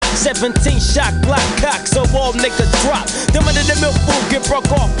17 shot Glock cock, so all niggas drop. Them under the milk food get broke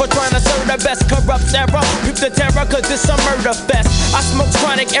off for trying to serve the best corrupt era. Peep the terror, cause it's a murder fest. I smoke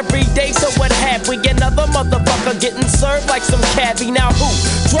chronic every day, so what have we? Another motherfucker getting served like some cabbie. Now who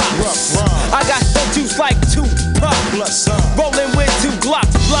drops? I got some juice like Tupac. Rolling with 2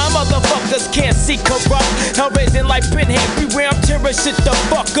 Glocks. Blind motherfuckers can't see corrupt. Hell raising like pinhead. Beware, I'm tearing shit the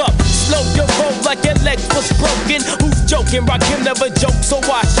fuck up. Slow your roll like your legs was broken. Who's joking? Rakim never joke, so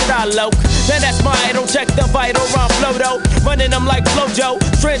why should I loke? Now that's my idol. Check the vital round flow though. Running them like Flojo.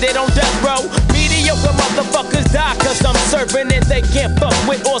 Stranded on death row. Mediocre motherfuckers die cause I'm serving and they can't fuck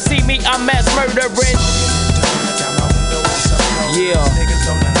with or see me. I'm mass murdering. Yeah.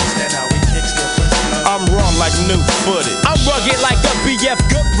 I'm raw like new footage. I'm rugged like a BF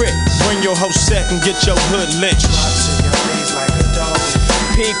Goodrich. Bring your whole set and get your hood lynched.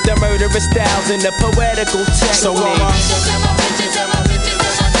 Peep the murderous styles and the poetical technique. So all my bitches and my bitches and my bitches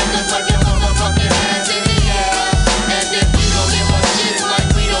and my niggas like your motherfucking hands in the air. And if you don't give a shit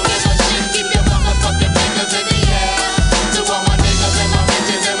like we don't give a shit, keep your motherfucking fingers in the air. To all my niggas and my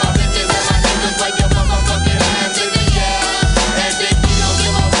bitches and my bitches and my niggas like your motherfucking hands in the air. And if you don't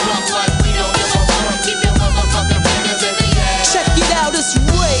give a fuck like we don't give a fuck, keep your motherfucking fingers in the air. Check it out, it's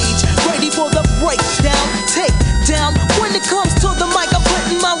Rage, ready for the breakdown. Take down when it comes to the mic, I'm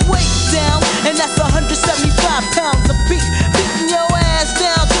putting my weight down, and that's 175 pounds of beef, beating your ass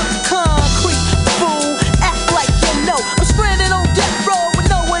down to the concrete. Fool, act like you know I'm stranded on death row with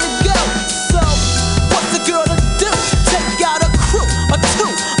nowhere to go. So what's a girl to do? Take out a crew, a 2,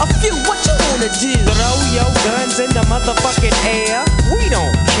 a few. What you wanna do? Throw your guns in the motherfucking air. We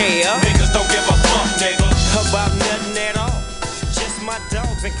don't care. Niggas don't give a fuck, nigga. About nothing at all. Just my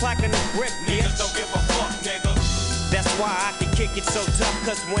dogs and clacking the grip. Niggas don't give a fuck, nigga. That's why I can kick it so tough,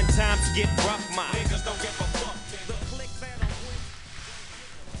 cause when times get rough, my Niggas don't give a fuck, nigga.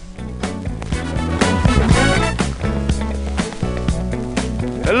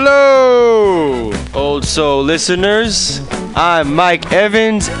 Hello, Old Soul listeners. I'm Mike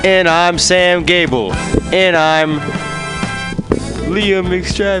Evans, and I'm Sam Gable, and I'm Liam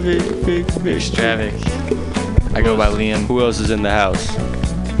McStravic. I go by Liam. Who else is in the house?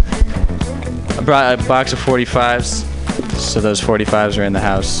 I brought a box of 45s, so those 45s are in the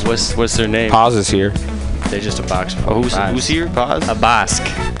house. What's their name? Paz is here. They're just a box of Oh, 45s. who's here? Paz? A Basque.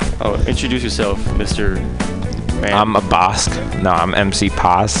 Oh, introduce yourself, Mr. Man. I'm a Basque. No, I'm MC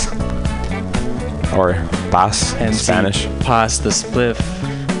Paz. Or Paz in MC Spanish. Paz the spliff.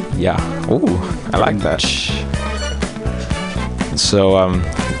 Yeah. Ooh, I like that. So,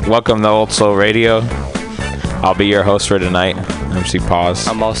 welcome to Old Soul Radio. I'll be your host for tonight, MC Paz.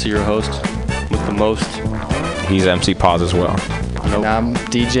 I'm also your host with the most. He's MC Paz as well. And I'm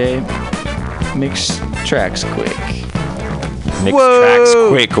DJ. Mix tracks quick. Mix tracks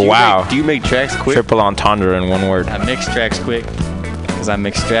quick. Wow. Do you make tracks quick? Triple entendre in one word. I mix tracks quick because I'm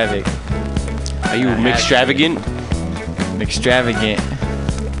extravagant. Are you mixtravagant? Extravagant.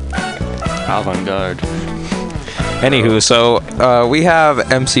 Avant-garde. Anywho, so we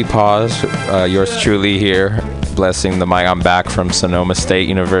have MC Paz, yours truly here, blessing the mic. I'm back from Sonoma State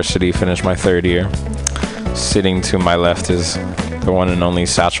University, finished my 3rd year. Sitting to my left is the one and only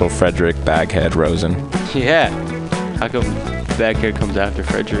Satchel Frederick Baghead Rosen. Yeah. How come Baghead comes after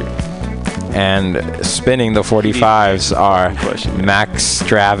Frederick? And spinning the 45s are Max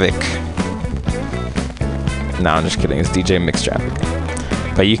Stravic. No, I'm just kidding. It's DJ Mix Stravic.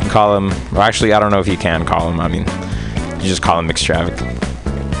 But you can call him, well, actually, I don't know if you can call him. I mean, you just call him Mix Stravic.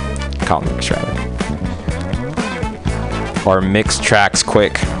 Call him Mix Stravic. Or Mix Tracks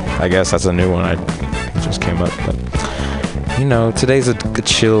Quick. I guess that's a new one I just came up. But, you know, today's a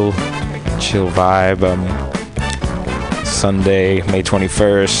chill vibe. Sunday, May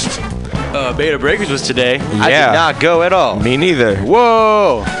 21st. Beta Breakers was today. Yeah. I did not go at all. Me neither.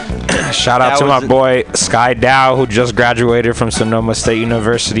 Whoa! Shout out to my boy Sky Dow, who just graduated from Sonoma State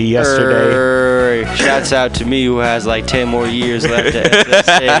University yesterday. Shouts out to me, who has like 10 more years left at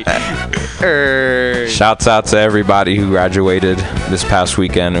SSA. Shouts out to everybody who graduated this past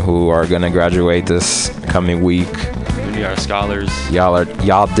weekend, who are gonna graduate this coming week. We are scholars. Y'all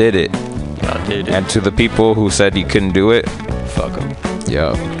did it. Y'all did it. And to the people who said you couldn't do it, Fuck them.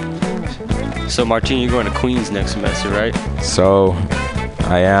 yo. So Martin, you're going to Queens next semester, right? So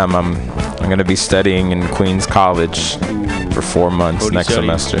I am. I'm gonna be studying in Queens College for 4 months next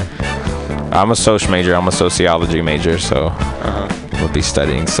semester. I'm a soc major. I'm a sociology major, so we'll be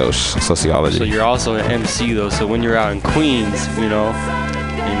studying sociology. So you're also an MC though. So when you're out in Queens, you know,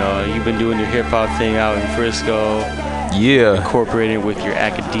 you've been doing your hip hop thing out in Frisco. Yeah. Incorporating with your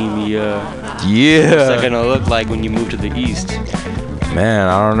academia. Yeah. What's that gonna look like when you move to the East? Man,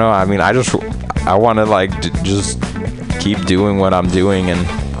 I don't know. I mean, I want to like just keep doing what I'm doing, and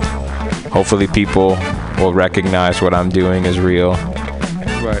hopefully people will recognize what I'm doing is real.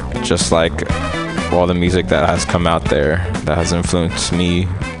 Right. Just like all the music that has come out there that has influenced me,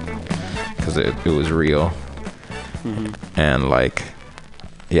 because it was real. And like,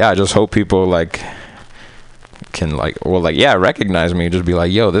 yeah, I just hope people like can like, well, like, yeah, recognize me. Just be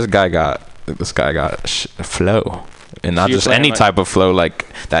like, yo, this guy got flow. And not just any type of flow, like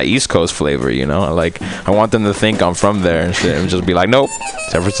that East Coast flavor, you know? Like, I want them to think I'm from there and shit, and just be like, nope,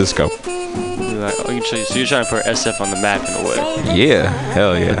 San Francisco. Like, so you're trying to put SF on the map in a way. Yeah,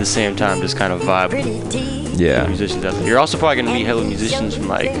 hell yeah. At the same time, just kind of vibe with yeah. musicians out there. You're also probably going to meet hella musicians from,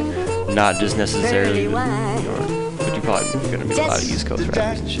 like, not just necessarily New York, but you're probably going to meet a lot of East Coast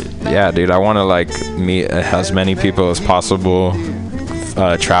rappers and shit. Yeah, dude, I want to, like, meet as many people as possible,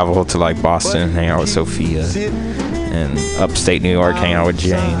 travel to, like, Boston, hang out with Sophia. And upstate New York, hang out with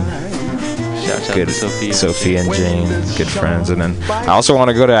Jane. Shout out to Sophia and Jane, good friends. And then I also want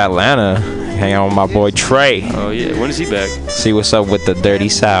to go to Atlanta, hang out with my boy Trey. Oh yeah, when is he back? See what's up with the Dirty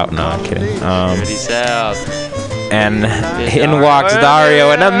South. No, I'm kidding. Dirty South. And in walks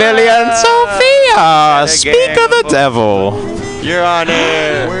Dario and Amelia and Sophia. Speak of the devil. You're on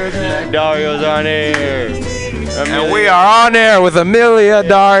air. Dario's on air. And we are on air with Amelia,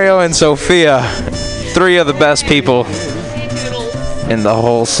 Dario, and Sophia. 3 of the best people in the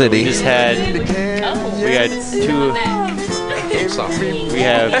whole city. We had 2. We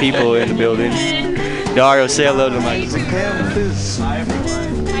have people in the building. Dario, say hello to Mike. I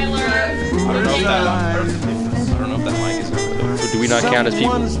don't know if that mic is. Do we not count as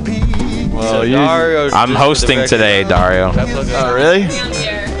people? Well, Dario, I'm hosting today, Dario. Oh, really?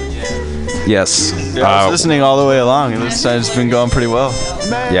 Yes. Yeah, I was listening all the way along, and this time's been going pretty well.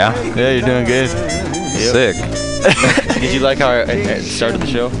 Yeah? Yeah, you're doing good. Sick. Did you like how I started the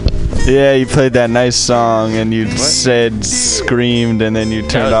show? Yeah, you played that nice song, and you said screamed, and then you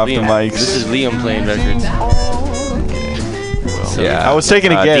turned off Liam. the mics. This is Liam playing records. Yeah. I was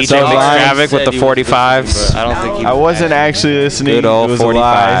taking a guess. DJ Mixtravoc with the 45s. I don't think he I wasn't actually listening. Good old it was a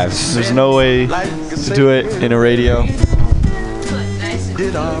lie. 45s. There's no way to do it in a radio.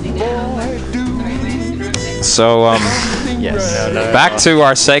 So, yes. back to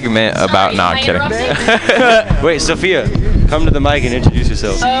our segment about. No, I'm kidding. Wait, Sophia, come to the mic and introduce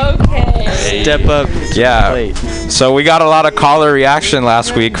yourself. Okay. Step up. Yeah. So we got a lot of caller reaction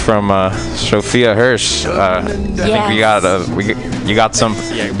last week from Sophia Hirsch. I think you got some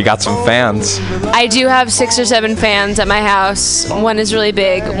fans. I do have 6 or 7 fans at my house. One is really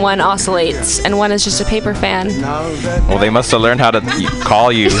big, one oscillates, and one is just a paper fan. Well, they must have learned how to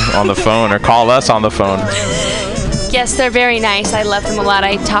call you on the phone or call us on the phone. Yes, they're very nice. I love them a lot.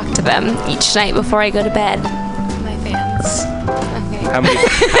 I talk to them each night before I go to bed. My fans. Okay.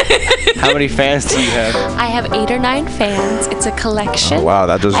 How many fans do you have? I have 8 or 9 fans. It's a collection. Oh, wow,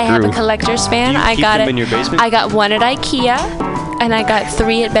 that just I have grew. a collector's fan. Do you I keep got them it. in your basement? I got 1 at IKEA, and I got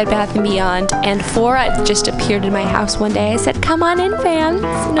 3 at Bed Bath & Beyond, and 4 just appeared in my house one day. I said, "Come on in, fans. No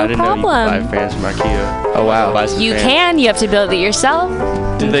I didn't know you problem." could buy fans from IKEA. Oh wow. Buy some You fans. can. You have to build it yourself.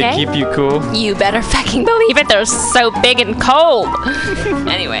 Did they keep you cool? You better fucking believe it. They're so big and cold.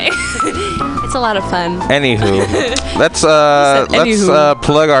 Anyway, it's a lot of fun. Anywho, let's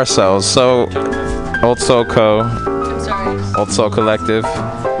plug ourselves. So, Old Soul Co. I'm sorry. Old Soul Collective.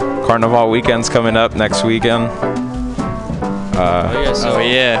 Carnival weekend's coming up next weekend. Oh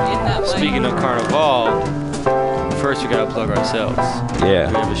yeah. Speaking of Carnival, first we gotta plug ourselves. Yeah.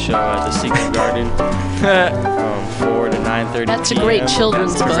 We have a show at the Secret Garden from 4 to 9:30. That's a great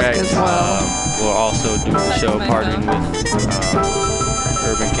children's book Correct. as well. We'll also do the show partnering with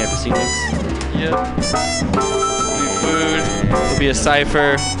Urban Campus Scenics. Yep. Food. There'll be a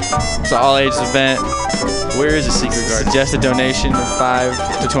cipher. It's an all ages event. Where is the Secret Garden? Suggest a donation of $5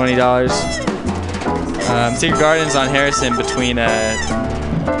 to $20. Secret Garden's on Harrison between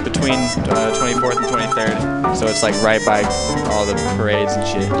 24th and 23rd. So it's like right by all the parades and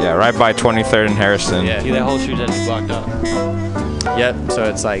shit. Yeah, right by 23rd and Harrison. Yeah. See, that whole street that's blocked off. Yep. So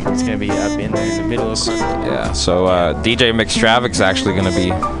it's like it's gonna be up in there in the middle of Carnival. Yeah. So DJ Mixtravoc's actually gonna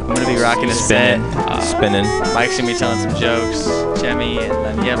be I'm gonna be rocking a set. spinning. Mike's gonna be telling some jokes. Chemi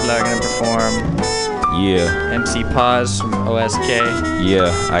and Yevla are gonna perform. Yeah. MC Pause from OSK. Yeah.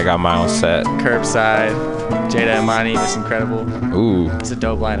 I got my own set. Curbside. Jada Imani, Miss Incredible. Ooh, It's a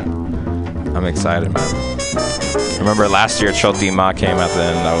dope lineup. I'm excited, man. Remember last year Choti Ma came at the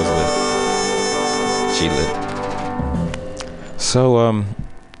end. That was lit. She lit. So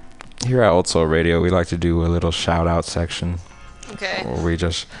here at Old Soul Radio, we like to do a little shout out section. Okay. Where we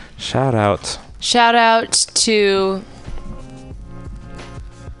just shout out. Shout out to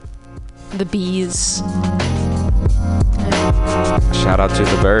the bees. Shout out to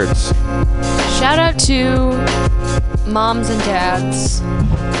the birds. Shout out to moms and dads.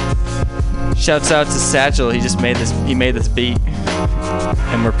 Shouts out to Satchel. He made this beat,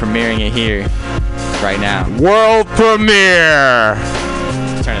 and we're premiering it here right now. World premiere.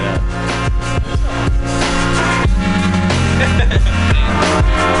 Turn it up.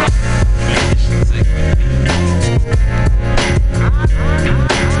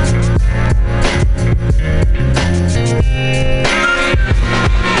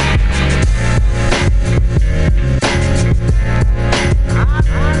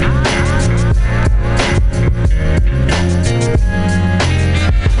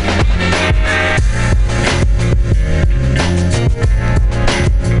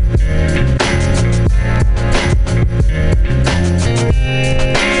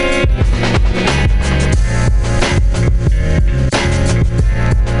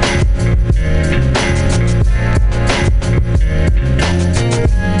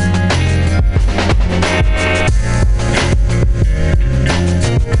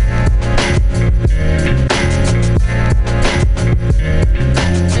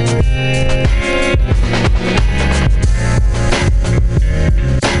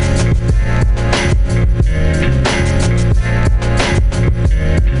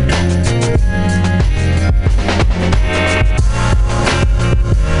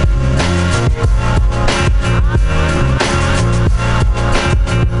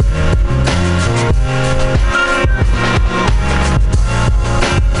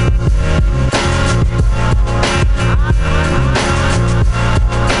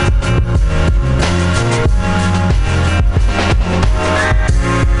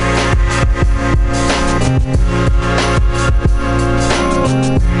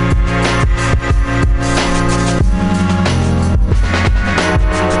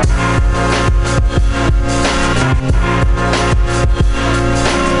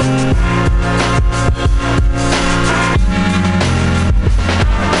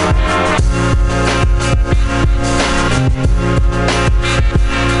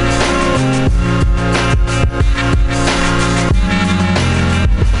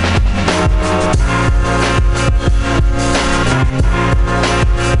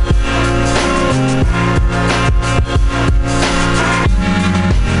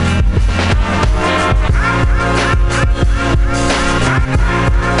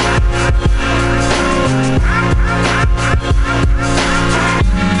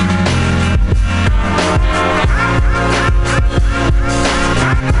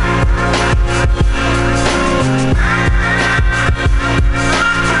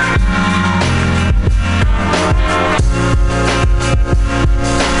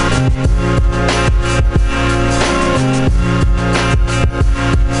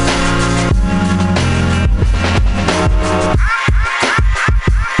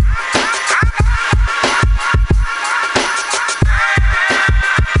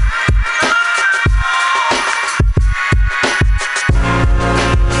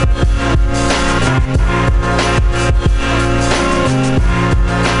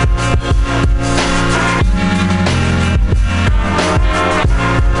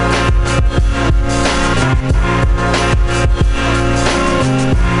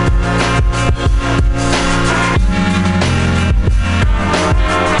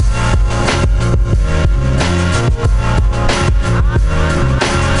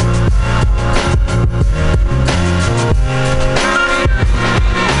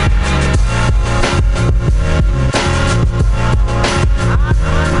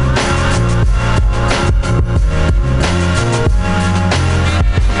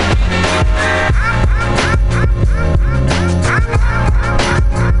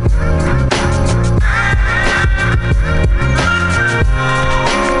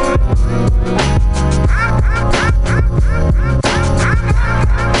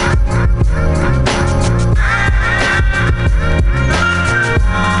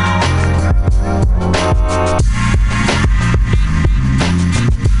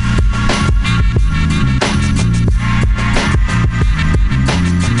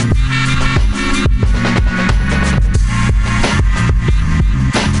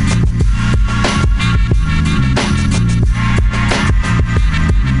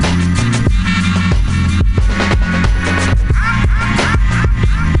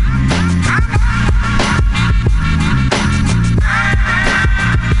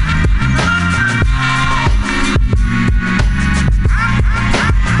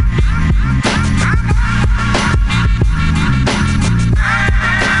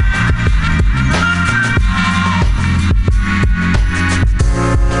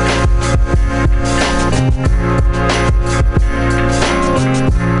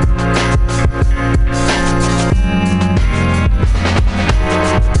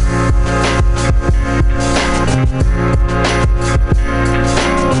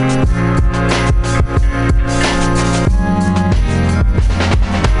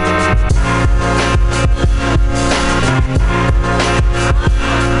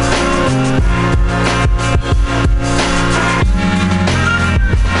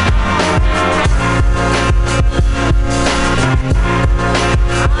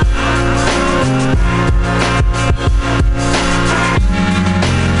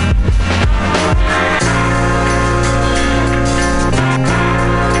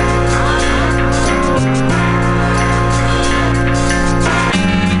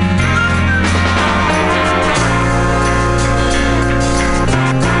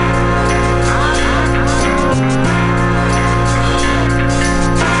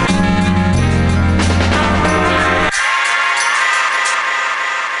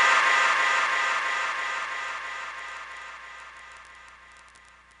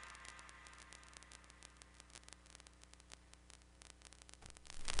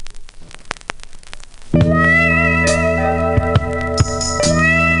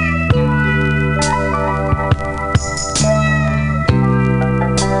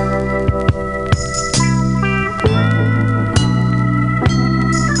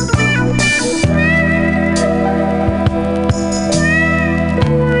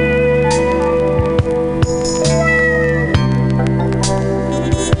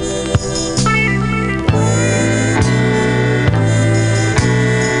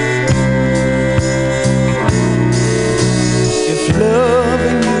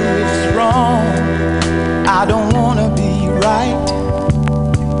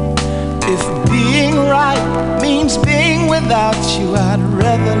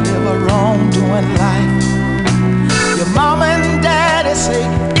 live a wrongdoing life. Your mama and daddy say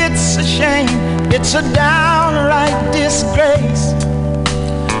it's a shame, it's a downright disgrace.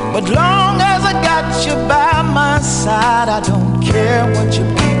 But long as I got you by my side, I don't care what your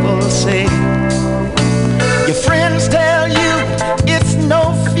people say. Your friends tell you it's no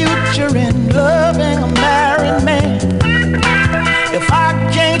future in loving a married man. If I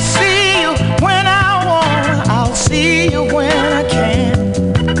can't see you when I want, I'll see you when I can.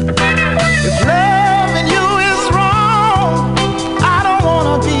 If loving you is wrong, I don't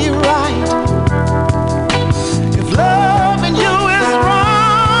wanna be right. If loving you is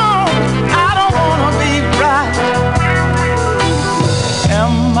wrong, I don't wanna be right.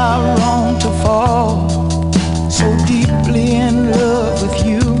 Am I wrong to fall so deeply in love with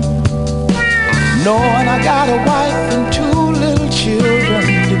you, knowing I got a wife and 2 little children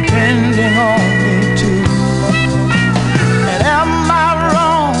depending on me too? And am I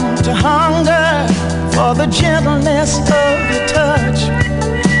wrong to hunger for the gentleness of your touch,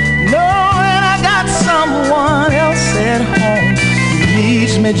 knowing I got someone else at home who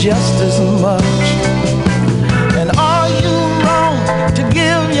needs me just as much? And are you wrong to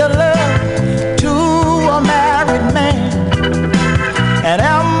give your love to a married man? And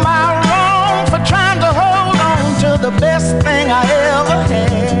am I wrong for trying to hold on to the best thing I ever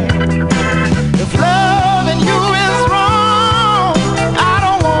had? If loving you is wrong, I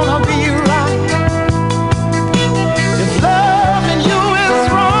don't wanna be right. If loving you is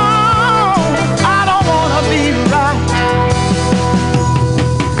wrong, I don't wanna be right.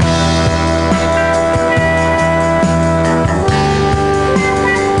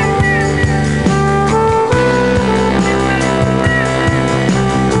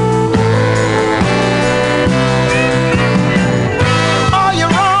 Are you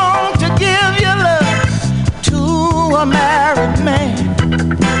wrong to give your love to a married man?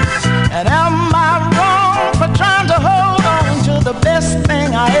 And am I wrong for trying to hold on to the best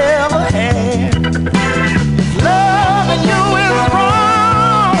thing I ever had? If loving you is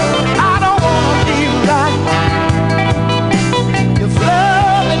wrong, I don't wanna be right. If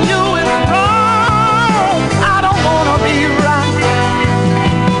loving you is wrong, I don't wanna be right.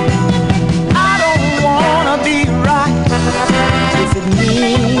 I don't wanna be right if it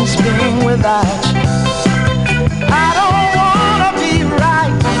means being without you. I don't wanna be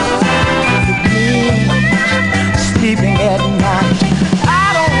right if it means sleeping at night. I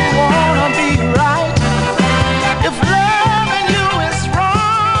don't wanna be right if loving you is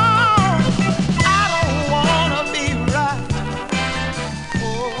wrong. I don't wanna be right.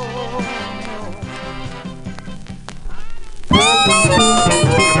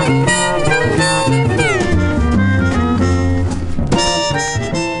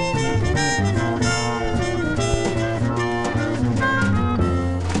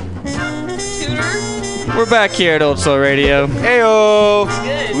 We're back here at Old Soul Radio. Heyo!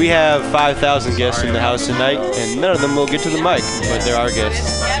 We have 5,000 guests in the house tonight, and none of them will get to the mic, but there are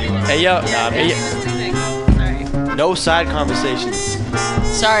guests. Hey yo, No side conversations.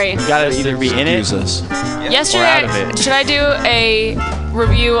 Sorry. you gotta either be in it Jesus. Yesterday, or out of it. should I do a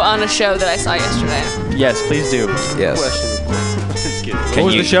review on a show that I saw yesterday? Yes, please do. Yes. Just kidding. What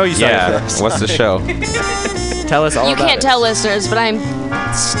was the show you saw Yeah. yesterday? What's the show? Tell us all You about can't it. tell listeners, but I'm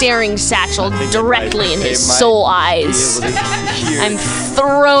staring Satchel directly in his They might soul eyes. Be able to hear I'm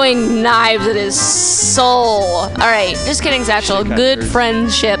throwing knives at his soul. All right, just kidding, Satchel. Good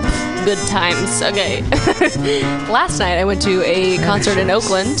friendship, good times. Okay. Last night I went to a concert in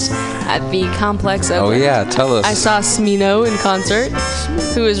Oakland at the complex of. Oh yeah, tell us. I saw Smino in concert,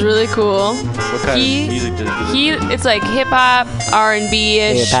 who is really cool. What kind of music does It's like hip hop, R&B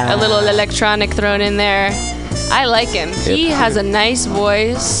ish, a little electronic thrown in there. I like him. He has a nice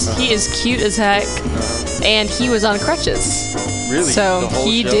voice. He is cute as heck, and he was on crutches. Really? So The whole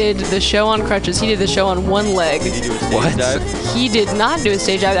he show? did the show on crutches. He did the show on one leg. Did he do a stage What? dive? He did not do a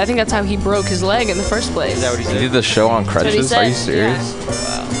stage dive. I think that's how he broke his leg in the first place. Is that what he He said? did the show on That's what he crutches? Are you said, serious?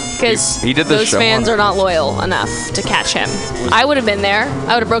 Because He did the those show fans on- are not loyal enough to catch him. I would have been there.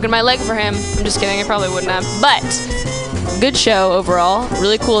 I would have broken my leg for him. I'm just kidding. I probably wouldn't have. But good show overall.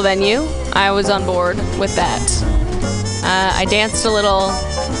 Really cool venue. I was on board with that. I danced a little.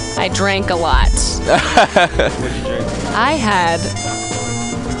 I drank a lot. I had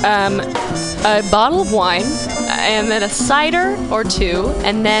a bottle of wine, and then a cider or two,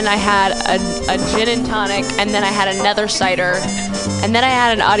 and then I had a gin and tonic, and then I had another cider, and then I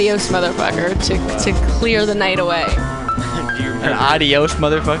had an adios motherfucker to clear the night away. An adios,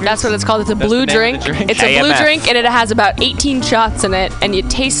 motherfucker. That's what it's called. It's a That's blue the name of drink. the drink? It's a blue AMF. drink, and it has about 18 shots in it, and it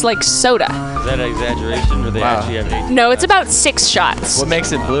tastes like soda. Is that an exaggeration, or they Wow. actually have 18? No, it's about 6 shots. What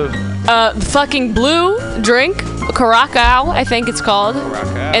makes it blue? Fucking blue drink, Curacao, I think it's called.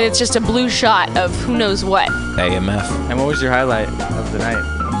 Curacao. And it's just a blue shot of who knows what. AMF. And what was your highlight of the night?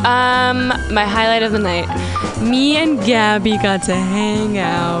 My highlight of the night. Me and Gabby got to hang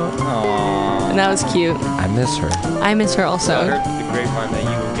out. Aww. And that was cute. I miss her. I miss her I also. heard the grapevine that you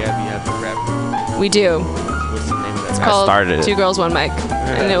and Gabby have a rap. We do. What's the name of It's that? called started it. Two Girls, One Mic.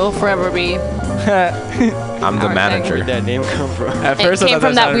 And it will forever be. I'm the Our manager. Where'd that name come from? At It first, I came thought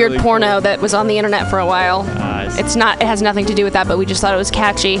from that sounded weird really porno cool. that was on the internet for a while. It's not. It has nothing to do with that, but we just thought it was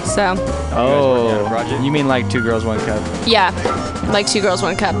catchy. So working on a project? Oh, you mean like 2 Girls, 1 Cup? yeah, like Two Girls,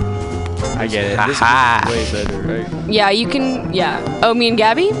 One Cup. I get it. This Ha is way better, right? Yeah, you can. Yeah. Oh, me and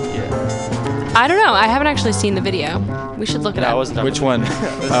Gabby? Yeah. I don't know. I haven't actually seen the video. We should look it No, I up. wasn't. Which one?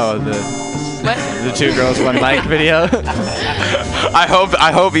 Oh, the What? 2 Girls, 1 Mic video.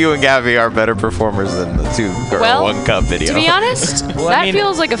 I hope you and Gabby are better performers than the 2 Girl Well, 1 Cup video. To be honest, Well, I that mean-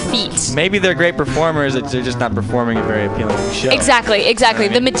 feels like a feat. Maybe they're great performers. They're just not performing a very appealing show. Exactly.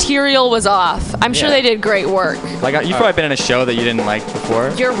 The material was off. I'm sure Yeah. they did great work. Like you've probably been in a show that you didn't like before.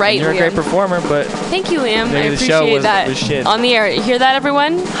 You're right, And you're a great Liam. performer, but Thank you, Liam. I Maybe the show appreciate was- that. was shit. On the air. You hear that,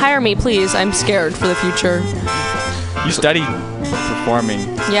 everyone? Hire me, please. I'm scared for the future. you studied performing.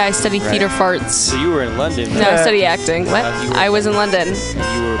 Yeah, I study theater farts. So you were in London. No, I study acting. What? You were- I was in London.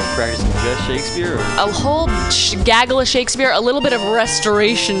 And you were practicing just Shakespeare? Or A whole gaggle of Shakespeare, a little bit of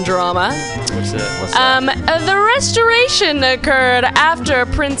restoration drama. what's that? The restoration occurred after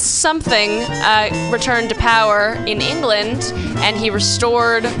Prince something returned to power in England, and he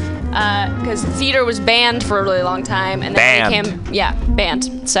restored because theater was banned for a really long time, and then when he came,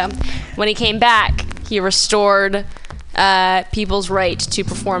 banned. So when he came back, he restored people's right to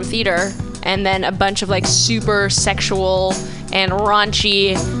perform theater, and then a bunch of like super sexual and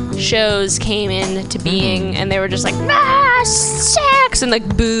raunchy shows came into being, and they were just like sex and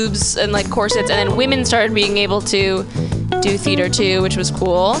like boobs and like corsets, and then women started being able to do theater too, which was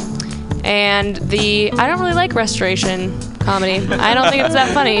cool. And I don't really like restoration comedy. I don't think it's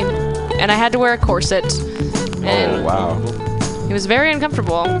that funny, and I had to wear a corset, and Oh, wow. it was very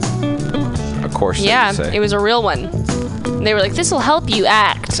uncomfortable. Of course. Yeah, you say. it was a real one. And they were like, "This will help you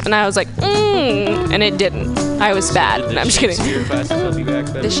act," and I was like, and it didn't. I was bad. No, I'm just kidding. Shakespeare classes help you back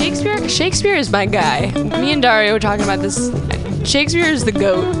better? The Shakespeare is my guy. Me and Dario were talking about this. Shakespeare is the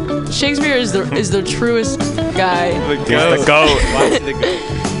goat. Shakespeare is the truest guy. The goat. Why is he the goat?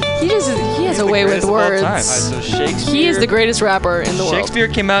 He has a way with greatest of all time. words. Alright, so Shakespeare. He is the greatest rapper in the world. Shakespeare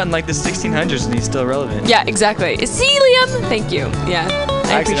came out in like the 1600s and he's still relevant. Yeah, exactly. See, Liam? Thank you. Yeah.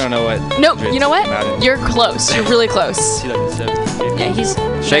 I actually don't know what. Nope. hundreds You know came out what? in. You're close. You're really close. Is he like the 70s? Yeah, he's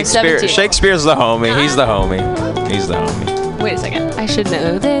Shakespeare. 17. Shakespeare's the homie. He's the homie. He's the homie. Wait a second. I should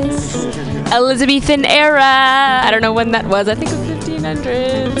know this. Elizabethan era. I don't know when that was. I think it was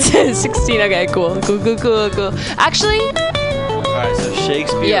 1500s. 16. Okay, cool. Cool. Actually, Alright, so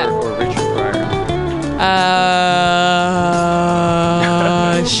Shakespeare Yeah. or Richard Pryor?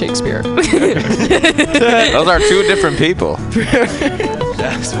 Shakespeare. Those are 2 different people.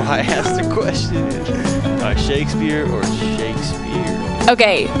 That's why I asked the question. Shakespeare or Shakespeare?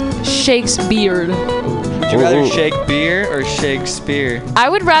 Okay, Shakespeare. Would you rather Ooh. shake beer or Shakespeare? I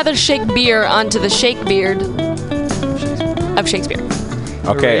would rather shake beer onto the shake beard of Shakespeare.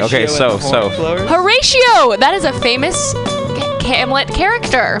 Okay. Horatio So. and the Hornblowers? Horatio! That is a famous Hamlet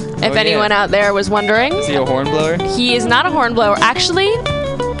character, if Oh, yeah. anyone out there was wondering. Is he a hornblower? He is not a hornblower. Actually,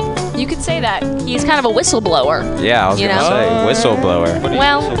 you could say that. He's kind of a whistleblower. Yeah, I was You gonna know? say whistleblower.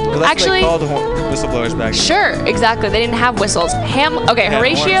 Well, That's actually, what they called whistleblowers back then. sure, exactly. They didn't have whistles. Okay, had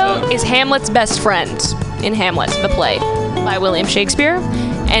Horatio horns, though. is Hamlet's best friend in Hamlet, the play by William Shakespeare.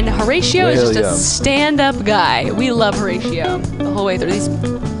 And Horatio is just a William. stand-up guy. We love Horatio the whole way through. These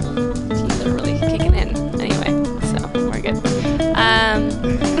teeth are really kicking in. Anyway, so we're good. What's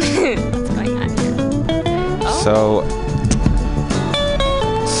going on here? Oh,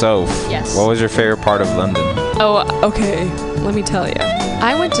 So, Yes. what was your favorite part of London? Oh, okay. Let me tell you.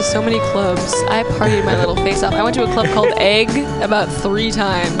 I went to so many clubs. I partied my little face off. I went to a club called Egg about 3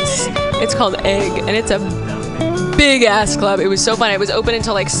 times. It's called Egg, and it's a big ass club. It was so fun. It was open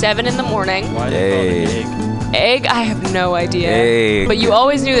until like 7 in the morning. Why do they call it egg? Egg, I have no idea. Egg. But you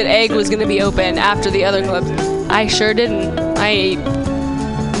always knew that Egg was going to be open after the other clubs. I sure didn't. I ate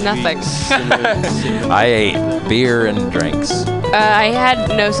nothing. I ate beer and drinks. I had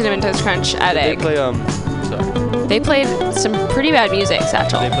no Cinnamon Toast Crunch at They Egg. play sorry. They played some pretty bad music,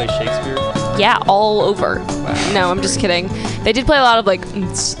 Satchel. They play Shakespeare. Yeah, all over. No, I'm just kidding. They did play a lot of like,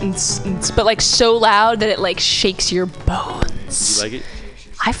 but like so loud that it like shakes your bones. You like it?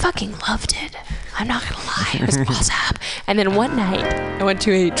 I fucking loved it. I'm not gonna lie, it was awesome. And then one night, I went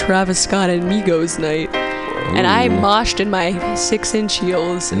to a Travis Scott and Migos night, and I moshed in my 6-inch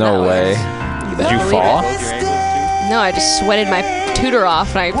heels. No way. Did you fall? No, I just sweated my tutor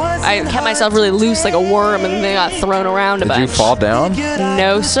off, and I kept myself really loose like a worm, and then got thrown around a bunch. Did you fall down?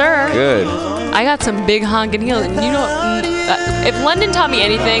 No, sir. Good. I got some big honking heels, and you know, if London taught me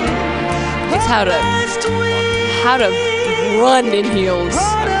anything, it's how to run in heels.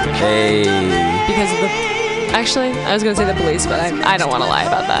 Hey. Because of the... Actually, I was going to say the police, but I don't want to lie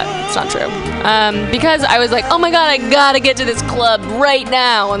about that. It's not true. Because I was like, oh my god, I gotta get to this club right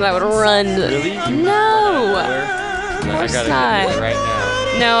now, and I would run. Really? No. I gotta get there right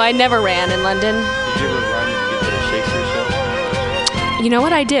now. No, I never ran in London. Did you ever run to get to the Shakespeare show? You know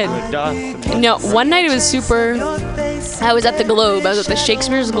what I did? No, one night it was super... I was at the Globe. I was at the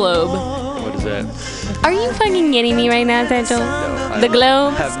Shakespeare's Globe. What is that? Are you fucking getting me right now, Sancho? The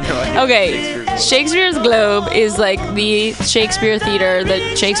Globe? I have no idea. Okay, Shakespeare's Globe is like the Shakespeare theater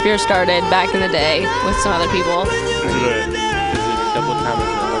that Shakespeare started back in the day with some other people. Is it double time as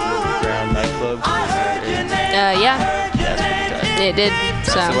an underground nightclub? Yeah, That's pretty tight. it did.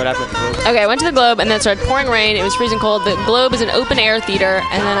 So what happened at the Globe? okay, I went to the Globe and then it started pouring rain. It was freezing cold. The Globe is an open air theater,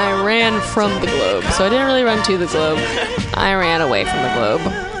 and then I ran from the Globe. So I didn't really run to the Globe. I ran away from the Globe.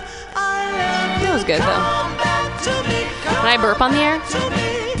 It was good though. Can I burp on the air?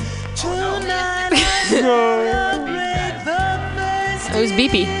 It was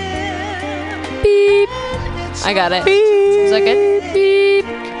beepy. Beep. I got it. Beep. Was that good? Beep.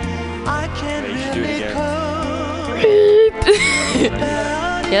 Yeah, you should do it again. Beep.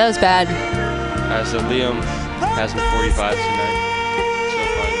 Yeah, that was bad. Alright, so Liam has some 45s tonight. So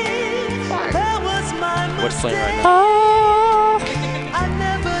fun. What's playing right now?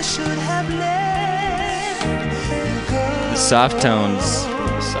 The soft tones.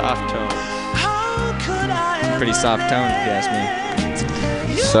 Soft tones. Pretty soft tones, if you ask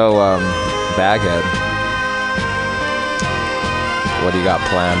me. So, Baghead, what do you got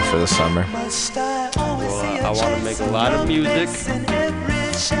planned for the summer? Well, I want to make a lot of music.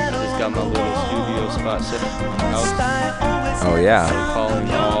 I just got my little studio spot set up in my house. Oh yeah. I'm calling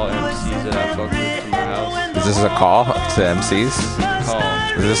all MCs that I fuck with to my house. Is this a call to MCs? Call.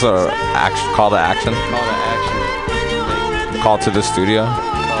 Is this a call to action? Call to action. Call to the studio? Call to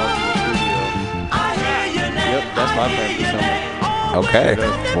the studio. Yep, that's my plan for summer. Okay.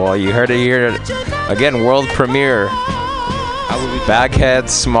 Well, you heard it here again. World premiere. Baghead,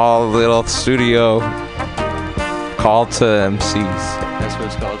 small little studio. Call to MCs. That's what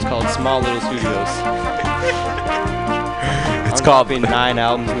it's called. It's called Small Little Studios. It's called 9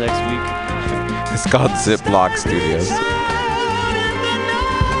 albums next week. It's called Ziploc Studios. It's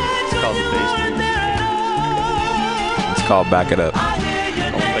called The Basement. It's called Back It Up.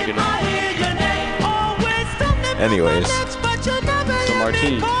 Don't pick it up. Anyways. So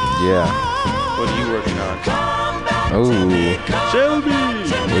Martini. Yeah. What are you working on? Ooh. Shelby.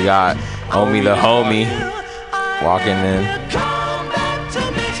 We got Homie the Homie walking in.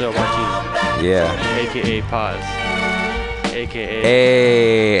 So Martini. Yeah. AKA Paz. AKA.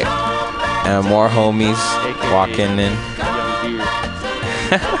 Hey. And more homies AKA walking in. Young Beer.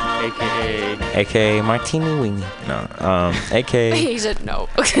 AKA. AKA Martini Weenie. No. AKA. He said no.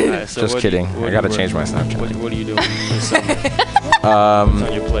 Alright, so Just kidding. I gotta change my Snapchat. What are you doing this summer? What's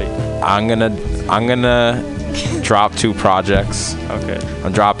on your plate? I'm gonna drop 2 projects. Okay.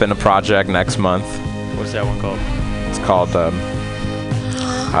 I'm dropping a project next month. What's that one called? It's called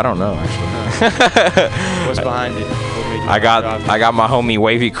I don't know actually. What's behind it? What made you I got my homie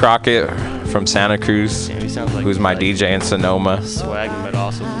Wavy Crockett from Santa Cruz, Damn, he sounds like who's my DJ in Sonoma. Swagging, but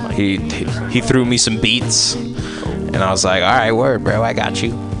also like He threw me some beats, and I was like, all right, word, bro, I got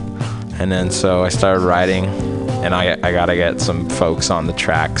you. And then so I started writing, and I gotta get some folks on the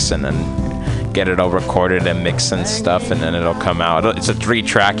tracks, and then get it all recorded and mixed and stuff, and then it'll come out. It's a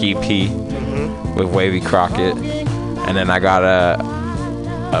 3-track EP with Wavy Crockett, and then I got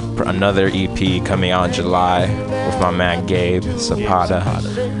another EP coming out in July with my man Gabe Zapata,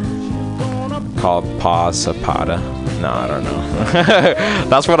 called Paz Zapata. No, I don't know.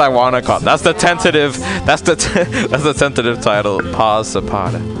 That's what I want to call it. That's the tentative. That's the tentative title. Paz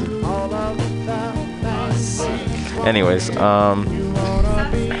Zapata. Anyways,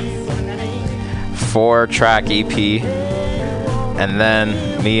 4-track EP, and then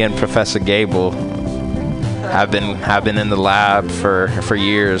me and Professor Gable have been in the lab for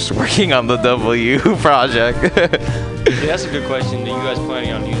years working on the W project. Yeah, that's a good question. Are you guys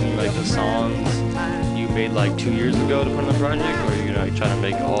planning on using like the songs you made like 2 years ago to put on the project, or are you gonna like, try to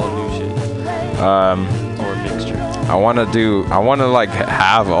make all new shit? Or a mixture? I want to like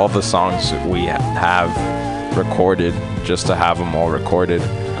have all the songs we have recorded, just to have them all recorded,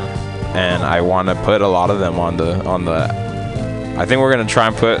 and I want to put a lot of them on the. I think we're gonna try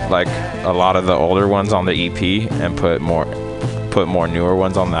and put like a lot of the older ones on the EP and put more newer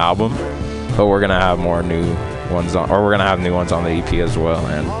ones on the album, but we're gonna have more new ones on, or we're gonna have new ones on the EP as well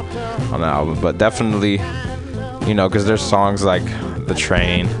and on the album. But definitely, you know, because there's songs like The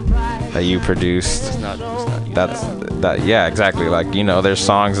Train that you produced. It's not Yeah, exactly. Like, you know, there's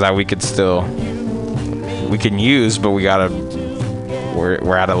songs that we can use, but we're at a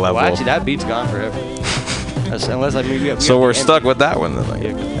level. Well, actually, that beat's gone forever. Unless like maybe so we're stuck with that one then. Like.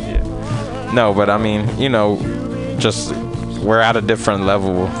 Yeah. No, but I mean, you know, just we're at a different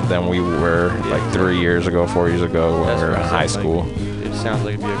level than we were like 3 years ago, 4 years ago when we were in high school. Like, it sounds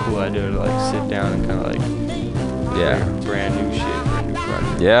like it'd be a cool idea to like sit down and kind of like brand new shit for a new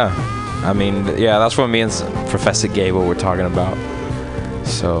project. Yeah, I mean, yeah, that's what me and Professor Gable were talking about.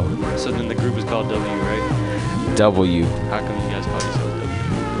 So then the group is called W, right? W. How come you guys call yourselves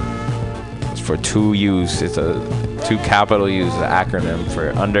W? It's for 2 U's. It's a 2 capital U's, the acronym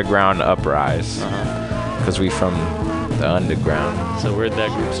for Underground Uprise. Because we from the underground. So where'd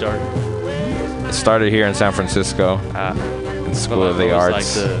that group start? It started here in San Francisco. In School of the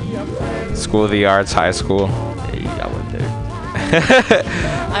Arts. Like School of the Arts High School. Hey, I went there.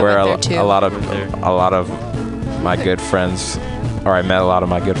 Where I went there too. a lot of my good friends, or I met a lot of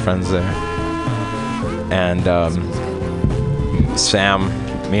my good friends there. And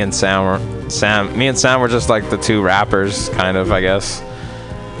me and Sam were just like the 2 rappers, kind of, I guess.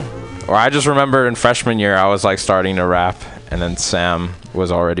 Or I just remember in freshman year I was like starting to rap, and then Sam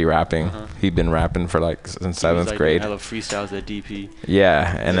was already rapping. He'd been rapping for like since 7th grade. I love freestyles at DP.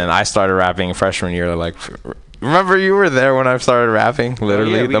 Yeah, and then I started rapping freshman year. Like, remember you were there when I started rapping?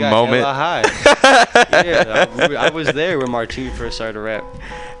 Literally, we the got moment. hella high. I was there when Martine first started to rap.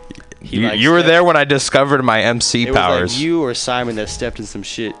 You were there when I discovered my MC powers. It was like you or Simon that stepped in some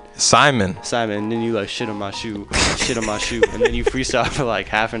shit. Simon, and then you like shit on my shoe, and then you freestyle for like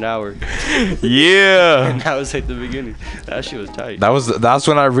half an hour. Yeah. And that was like the beginning. That shit was tight. That's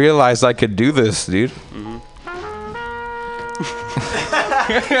when I realized I could do this, dude.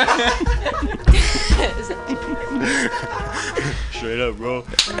 Straight up, bro.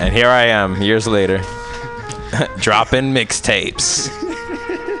 And here I am, years later, dropping mixtapes,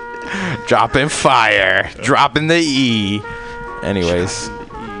 dropping fire, dropping the E. Anyways,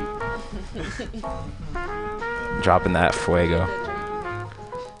 dropping that fuego.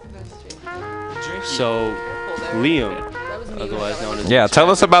 So, Liam, otherwise known as tell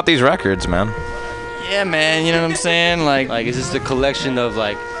us about these records, man. Yeah, man, you know what I'm saying? Like is this a collection of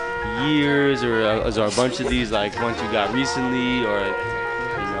like years, or is there a bunch of these like ones you got recently, or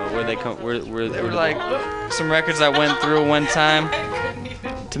you know where they come? Where they were like some records I went through one time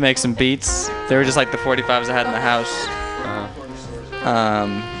to make some beats. They were just like the 45s I had in the house.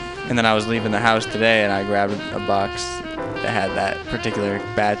 And then I was leaving the house today, and I grabbed a box that had that particular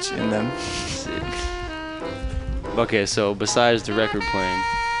batch in them. Sick. Okay, so besides the record playing,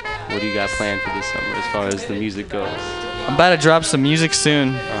 what do you got planned for this summer as far as the music goes? I'm about to drop some music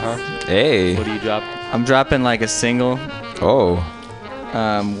soon. Hey. What do you drop? I'm dropping like a single. Oh.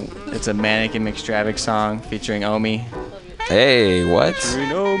 It's a Manic and McStravic song featuring Omi. Hey, what?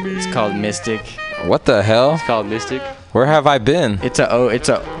 It's called Mystic. What the hell? It's called Mystic. Where have I been? It's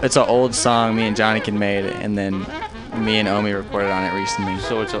a old song me and Jonathan made, and then me and Omi recorded on it recently.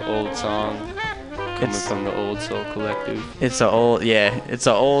 So it's an old song coming from the Old Soul Collective. It's an old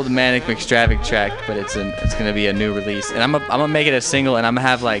Manic McStravic track, but it's gonna be a new release, and I'm gonna make it a single, and I'm gonna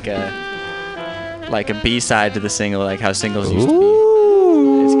have like a B-side to the single, like how singles used to be.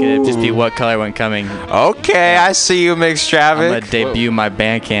 It's gonna just be What Color When Coming. Okay, I see you, McStravic. I'm gonna debut my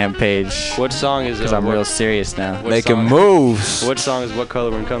Bandcamp page. What song is it? Because I'm real serious now. Making moves. What song is What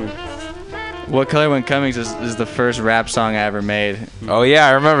Color When Coming? What Color When Coming is the first rap song I ever made. Oh yeah,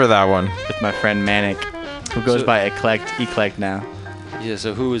 I remember that one. With my friend Manic, who goes by Eclect now. Yeah,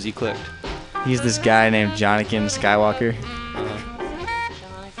 so who is Eclect? He's this guy named Jonathan Skywalker.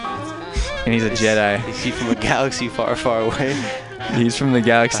 And he's a Jedi. Is he from a galaxy far, far away? He's from the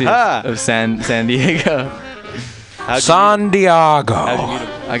galaxy of San Diego. San Diego. How'd you meet him?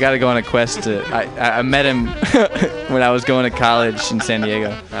 I gotta go on a quest to. I met him when I was going to college in San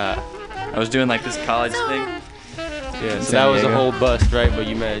Diego. I was doing like this college thing. Yeah, so that was a whole bust, right? But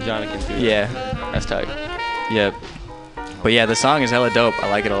you met Jonathan too. Yeah. That's tight. Yep. But yeah, the song is hella dope. I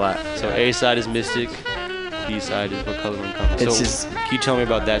like it a lot. So A side is Mystic, B-side is What Color When Coming. It's So just- can you tell me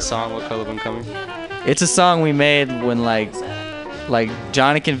about that song, What Color When Coming? It's a song we made when like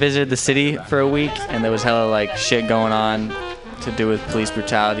Jonathan visited the city for a week, and there was hella like shit going on to do with police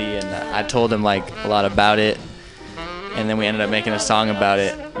brutality, and I told him like a lot about it, and then we ended up making a song about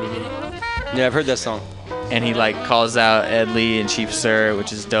it. Yeah, I've heard that song. And he like calls out Ed Lee and Chief Sir,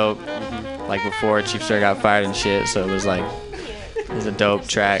 which is dope. Like before Chief Sir got fired and shit, so it was like it's a dope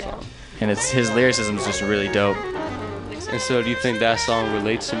track, and it's his lyricism is just really dope. And so do you think that song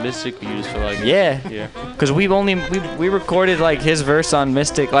relates to Mystic, or you just feel like Yeah. Yeah. Cause we recorded like his verse on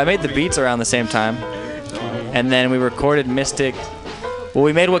Mystic. Well, I made the beats around the same time, and then we recorded Mystic. Well,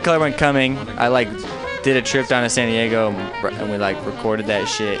 we made What Color When Coming. I like did a trip down to San Diego, and we like recorded that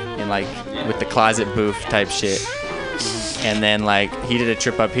shit in like with the closet booth type shit. And then like he did a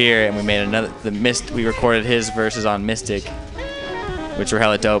trip up here, and we made we recorded his verses on Mystic, which were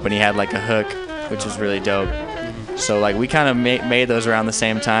hella dope, and he had like a hook, which was really dope. So like we kind of made those around the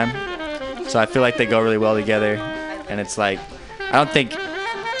same time. So I feel like they go really well together, and it's like I don't think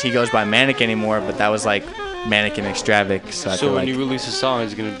he goes by Manic anymore, but that was like Manic and Extravic. So I feel when like you release a song,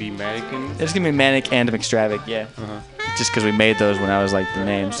 it's gonna be Manic and it's gonna be Manic and Extravic, yeah. Just because we made those when I was like the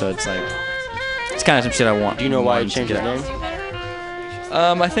name, so it's like it's kind of some shit I want. Do you know why he wanted to changed his get name?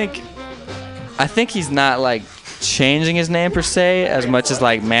 out. I think he's not like changing his name per se, as much as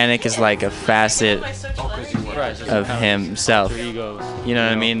like Manic is like a facet of himself. You know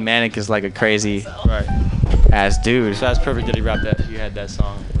what I mean? Manic is like a crazy ass dude. So that's perfect that he rapped that. You had that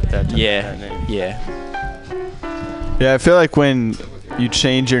song with that. That name. Yeah, I feel like when you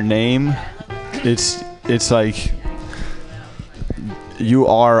change your name, it's like you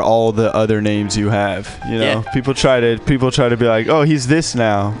are all the other names you have. You know, Yeah. people try to be like, oh, he's this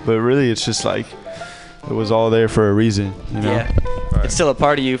now, but really it's just like it was all there for a reason. You know? Yeah, it's still a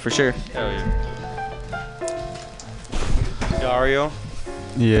part of you for sure. Hell yeah. Dario,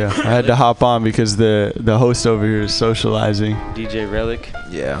 Yeah, I had to hop on because the host over here is socializing. DJ Relic.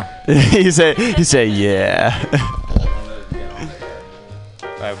 Yeah. he said yeah.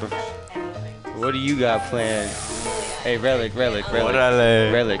 Alright, bro. What do you got planned? Hey, Relic.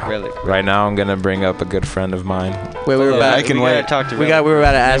 Orale. Right now, I'm gonna bring up a good friend of mine. Wait, we were about we gotta talk to we Relic. were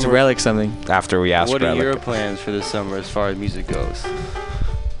about to ask Relic something. After we asked What are Relic. your plans for this summer as far as music goes?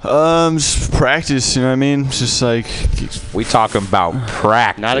 Just practice, you know what I mean? Just like We talking about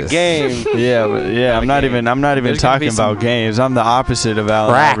practice. Not a game. yeah, I'm not even There's gonna talking be some about games. I'm the opposite of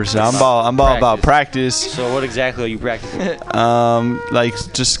Allen Practice. Iverson. I'm all about practice. So what exactly are you practicing? Like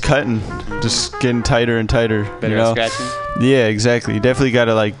just cutting, just getting tighter and tighter. Better you know? at scratching? Yeah, exactly. You definitely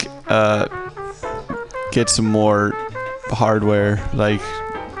gotta like get some more hardware, like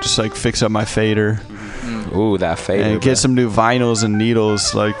just like fix up my fader. Ooh, that fader. And get some new vinyls and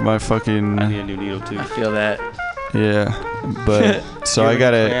needles, like my fucking. I need a new needle too. I feel that. Yeah, but so I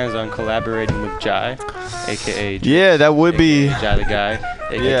gotta. Plans on collaborating with Jai, aka Yeah, that would be. Jai the guy,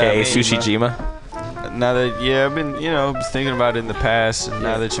 AKA Yeah. Sushijima. Now that I've been thinking about it in the past, and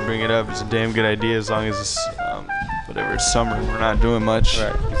now that you bring it up, it's a damn good idea as long as it's whatever it's summer and we're not doing much.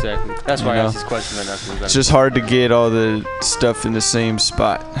 Right, exactly. That's why I asked this question right now. It's just hard to get all the stuff in the same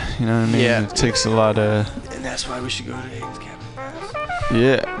spot. You know what I mean? Yeah. It takes a lot of. And that's why we should go to Haynes Cabin.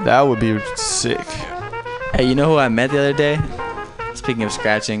 Yeah, that would be sick. Hey, you know who I met the other day? Speaking of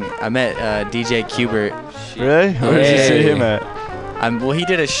scratching, I met DJ Qbert. Really? Where did you see him at? Well, he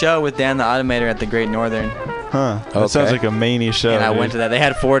did a show with Dan the Automator at the Great Northern. Huh. That sounds like a mania show. And I dude. went to that. They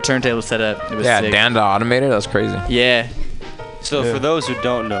had 4 turntables set up. It was sick. Dan the Automator. That's crazy. Yeah. So for those who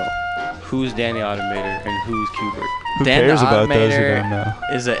don't know, who's Danny Automator and who's Qbert? Who Dan cares the about those who Automator don't know?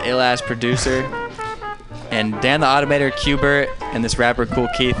 is an ill-ass producer. And Dan the Automator, Qbert, and this rapper Cool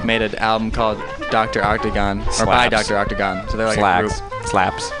Keith made an album called Dr. Octagon, or by Slaps. Dr. Octagon. So they're like a Slaps. group.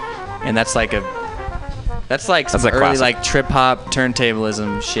 Slaps. And that's like some That's a early classic. like trip hop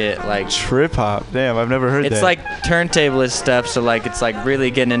turntablism shit. Like Trip hop. Damn, I've never heard that. it's like turntablist stuff. So like it's like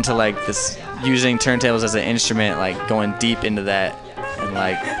really getting into like this using turntables as an instrument, like going deep into that, and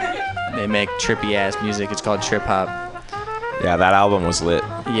like they make trippy ass music. It's called trip hop. Yeah, that album was lit.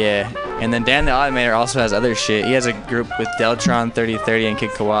 Yeah. And then Dan the Automator also has other shit. He has a group with Deltron 3030 and Kid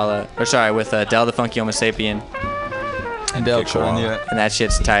Koala. Or sorry, with Del the Funky Homo Sapien. And Deltron, yeah. And that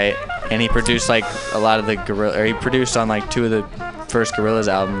shit's tight. And he produced like a lot of the he produced on like 2 of the first Gorillaz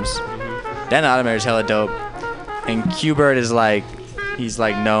albums. Dan the Automator is hella dope. And Qbert is like, he's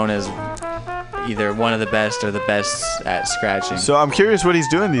like known as either one of the best or the best at scratching. So I'm curious what he's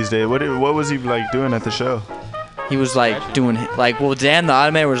doing these days. What was he like doing at the show? He was like doing like, well, Dan the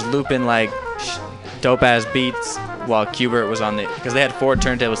Automator was looping like dope ass beats while Qbert was on the, because they had 4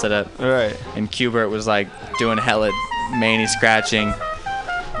 turntables set up. Right. And Qbert was like doing hella mani scratching.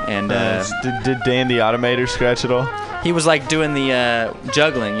 And did Dan the Automator scratch it all? he was like doing the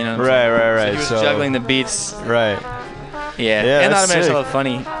juggling, you know. Right. So he was juggling the beats. Right. Yeah. Dan the Automator is hella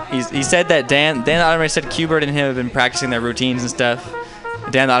funny. He said that Dan the Automator said Q-Bird and him have been practicing their routines and stuff.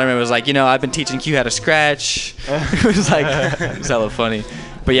 Dan the Automator was like, I've been teaching Q how to scratch. It was like, it was hella funny.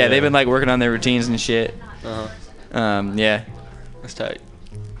 But yeah, they've been like working on their routines and shit. Yeah. That's tight.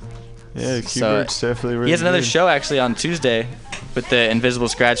 Yeah, Q-Bird's definitely really He has another good. show actually on Tuesday with the Invisible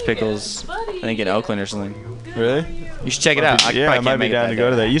Scratch Pickles, I think in Oakland or something. Really? You should check it out. I might be down to go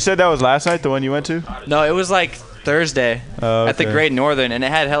to that. You said that was last night, the one you went to? No, it was like Thursday at the okay. Great Northern, and it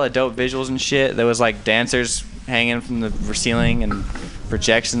had hella dope visuals and shit. There was like dancers hanging from the ceiling and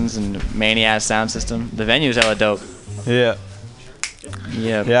projections and mani-ass sound system. The venue's hella dope. Yeah.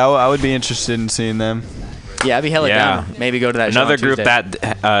 Yeah. Yeah, I would be interested in seeing them. Yeah, I'd be hella down. Maybe go to that show Another on group Tuesday.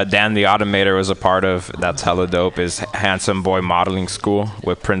 that Dan the Automator was a part of that's hella dope is Handsome Boy Modeling School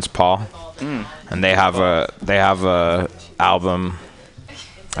with Prince Paul. And they have a album.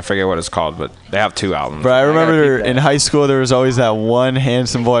 I forget what it's called, but they have 2 albums. Bro, I remember in high school there was always that one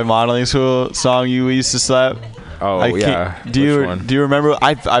Handsome Boy Modeling School song you used to slap. Oh yeah. Do you remember?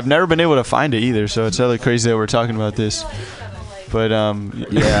 I've never been able to find it either, so it's really crazy that we're talking about this. But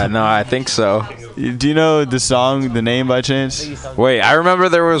yeah, no, I think so. Do you know the song, the name by chance? Wait, I remember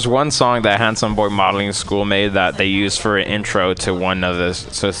there was one song that Handsome Boy Modeling School made that they used for an intro to one of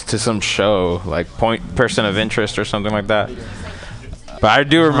this, to some show, like Person of Interest or something like that. But I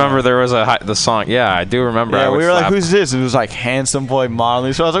do remember there was the song. Yeah, I do remember. Yeah, we were like, "Who's this?" And it was like Handsome Boy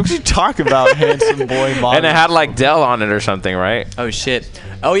Modeling. So I was like, "What are you talking about, Handsome Boy Modeling?" And it had like Dell on it or something, right? Oh shit.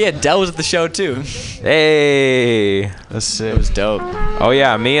 Oh yeah, Dell was at the show too. Hey, that's sick. It was dope. Oh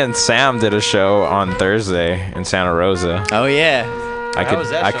yeah, me and Sam did a show on Thursday in Santa Rosa. Oh yeah.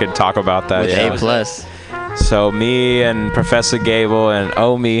 I could talk about that. With yeah. A+. So me and Professor Gable and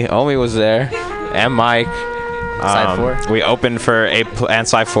Omi was there, and Mike. Side 4. We opened for and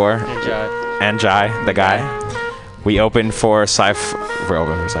Side 4 and Jai, the guy. We opened for Side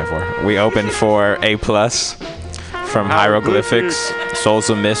 4. We opened for A+ from Hieroglyphics, Souls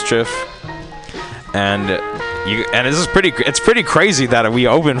of Mischief, and this is it's pretty crazy that we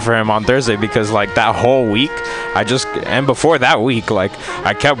opened for him on Thursday because like that whole week and before that week like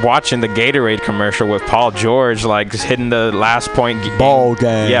I kept watching the Gatorade commercial with Paul George like hitting the last point ball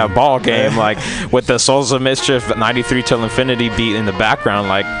game. Yeah, ball game like with the Souls of Mischief 93 Till Infinity beat in the background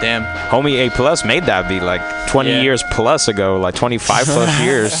like damn homie A+ made that beat like 20 years plus ago, like 25 plus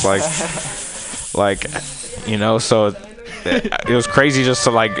years like so it was crazy just to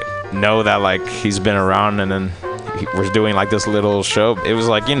like know that like he's been around and then we're doing like this little show. It was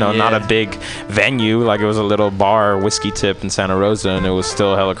like not a big venue, like it was a little bar, Whiskey Tip in Santa Rosa, and it was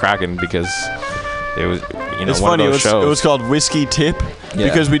still hella cracking because it was it's one funny, of those shows. It was called Whiskey Tip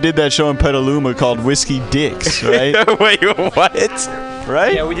because we did that show in Petaluma called Whiskey Dicks, right? Wait, what?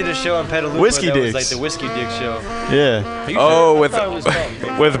 Right? Yeah, we did a show on Petaluma. Whiskey that Dicks. was like the Whiskey Dick show. Yeah. Oh, with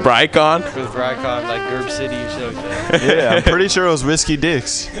Brycon, with Brycon, like Gerb City and shit like that. Yeah, I'm pretty sure it was Whiskey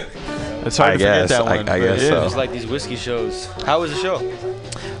Dicks. It's hard to forget that one. I guess so. It was like these whiskey shows. How was the show?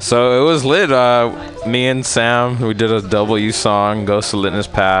 So it was lit. Me and Sam, we did a W song, Ghost of Litness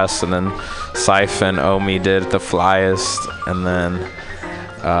Pass, and then Syph and Omi did The Flyest, and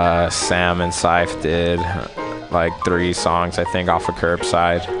then Sam and Syph did like 3 songs, I think, off of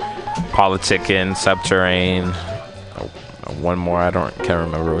Curbside. Politickin', Subterrane, one more, can't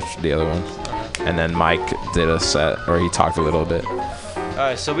remember which the other one. And then Mike did a set, or he talked a little bit.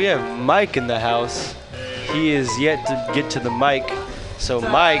 Alright, so we have Mike in the house. He is yet to get to the mic. So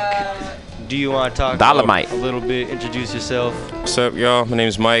Mike, do you want to talk Dolomite. a little bit, introduce yourself? What's up, y'all? My name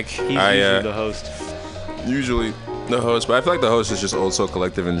is Mike. He's usually the host. Usually the host, but I feel like the host is just Old Soul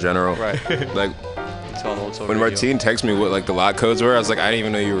Collective in general. Right. Like, it's called Old Soul when Radio. Martine texted me what like the lot codes were, I was like, I didn't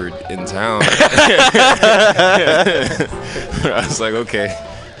even know you were in town. I was like, okay.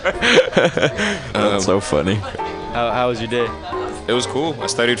 That's so funny. How was your day? It was cool. I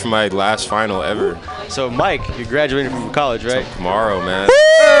studied for my last final ever. So Mike, you're graduating from college, right? So tomorrow, man.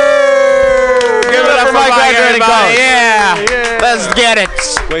 Give it up for Mike graduating college. Yeah. Let's get it.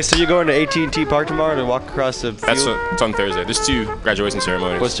 Wait, so you're going to AT&T Park tomorrow to walk across the field? It's on Thursday. There's 2 graduation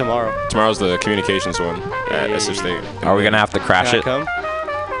ceremonies. What's tomorrow? Tomorrow's the communications one at SF State. Are we gonna have to crash it? Can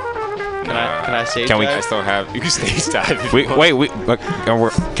I stage Can we? dive? I still have. You can stage dive.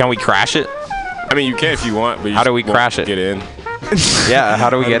 Can we crash it? I mean, you can if you want, but you How do just we won't crash it? Get in. Yeah, how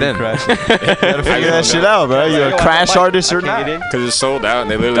do we get in? You gotta figure that shit out, bro. You a crash artist or not? Because it's sold out,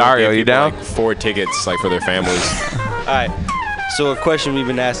 and they literally Dario, gave you people, down? like 4 tickets, like for their families. All right. So a question we've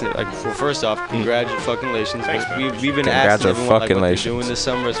been asking, like, well, first off, congratulations. We've been asking everyone like, what they're doing this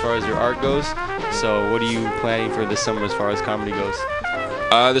summer as far as your art goes. So what are you planning for this summer as far as comedy goes?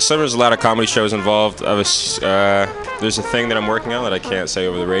 This summer there's a lot of comedy shows involved. There's a thing that I'm working on that I can't say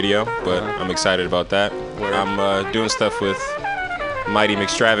over the radio, but I'm excited about that. I'm doing stuff with Mighty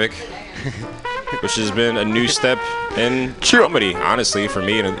McStravic, which has been a new step in comedy, honestly, for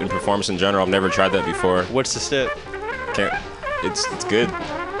me and in performance in general. I've never tried that before. What's the step? It's good.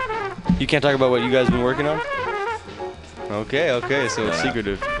 You can't talk about what you guys been working on? Okay, so it's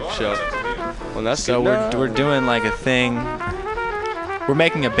secretive show. Well, that's so good. we're doing like a thing. We're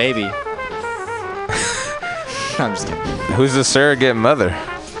making a baby. I'm just kidding. Who's the surrogate mother?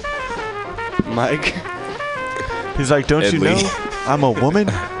 Mike. He's like, don't you know I'm a woman?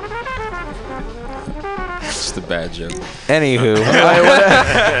 Just a bad joke. Anywho.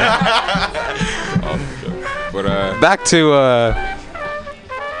 But back to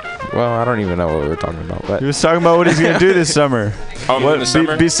well, I don't even know what we were talking about. But he was talking about what he's gonna do this summer. In the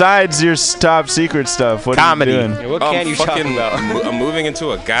summer? Besides your top secret stuff, what comedy. are you doing? Yeah, what can you talk about? I'm moving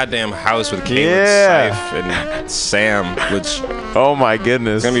into a goddamn house with Caleb, Syfe, and Sam, which oh my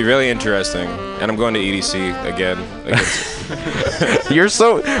goodness, it's gonna be really interesting. And I'm going to EDC again. You're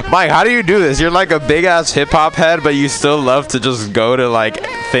so Mike. How do you do this? You're like a big ass hip hop head, but you still love to just go to like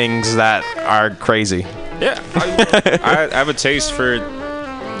things that are crazy. Yeah, I have a taste for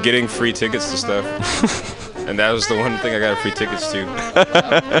getting free tickets to stuff, and that was the one thing I got free tickets to.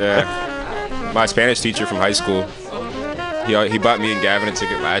 Yeah, my Spanish teacher from high school, he bought me and Gavin a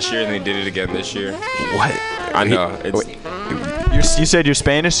ticket last year, and then he did it again this year. What? I know. You said your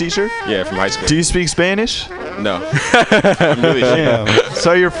Spanish teacher? Yeah, from high school. Do you speak Spanish? No. I'm really Damn.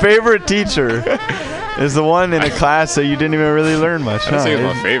 So your favorite teacher is the one in a class that you didn't even really learn much. I don't say he's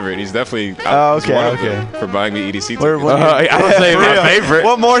my favorite. He's definitely he's one of them for buying me EDC tickets. I don't say my favorite.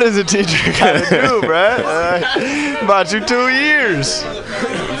 What more does a teacher gotta do, bruh? About you 2 years.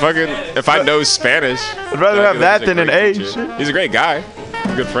 Fucking, if I know Spanish, I'd rather have that than an A. He's a great guy,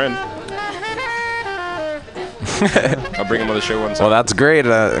 a good friend. I'll bring him on the show one time. Well, that's great.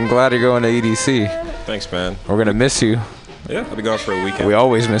 I'm glad you're going to EDC. Thanks, man. We're gonna miss you. Yeah, I'll be gone for a weekend. We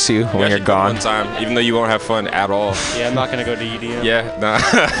always miss you when you're gone. One time, even though you won't have fun at all. Yeah, I'm not gonna go to EDM. Yeah, nah.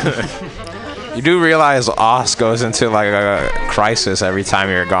 You do realize Oz goes into like a crisis every time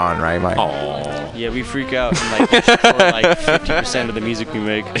you're gone, right, Mike? Aww. Yeah, we freak out and like destroy like 50% of the music we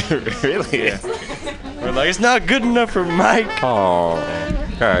make. Really? Yeah. We're like, it's not good enough for Mike. Oh,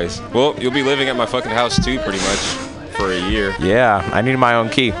 guys. Well, you'll be living at my fucking house too, pretty much, for a year. Yeah, I need my own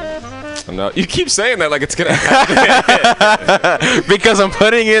key. No, you keep saying that like it's gonna happen. Because I'm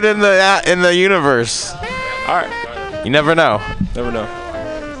putting it in the universe. All right. You never know. Never know.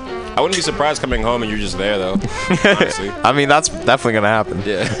 I wouldn't be surprised coming home and you're just there though. Honestly. I mean, that's definitely gonna happen.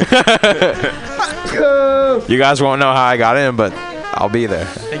 Yeah. You guys won't know how I got in, but I'll be there.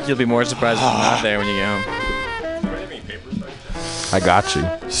 I think you'll be more surprised if I'm not there when you get home. I got you.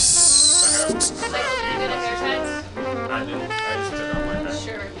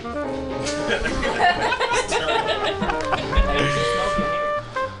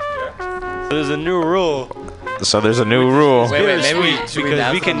 There's a new rule. So there's a new rule. Wait, maybe we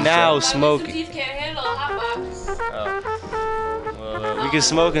because we can now smoke. Steve can't handle a hot box. We can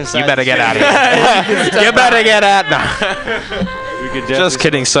smoke inside. You better get out of here. You better get out now. We could Just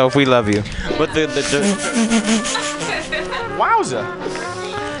kidding, Soph. We love you. But Wowza.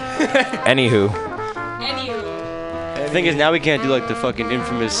 Anywho. the thing is, now we can't do like the fucking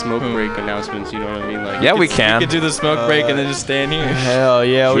infamous smoke break announcements. You know what I mean? Like Yeah, we can. We could do the smoke break and then just stand here. Hell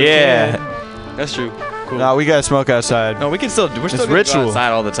yeah, we can. That's true. Cool. No, we gotta smoke outside. No, we can still. We're still It's gonna ritual. go outside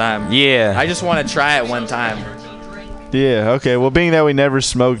all the time. Yeah. I just want to try it one time. Yeah, okay. Well, being that we never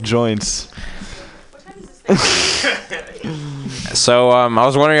smoke joints. So I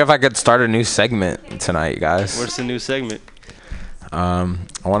was wondering if I could start a new segment tonight, guys. What's the new segment? I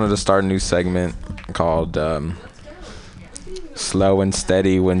wanted to start a new segment called "Slow and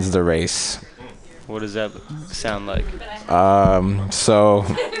Steady Wins the Race." What does that sound like? So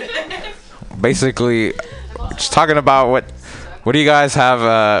basically, just talking about what do you guys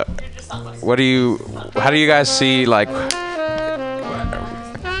have? How do you guys see like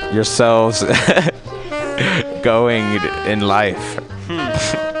yourselves going in life?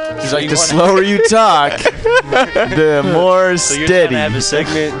 He's like, the slower you talk, the more So you're trying steady. to have a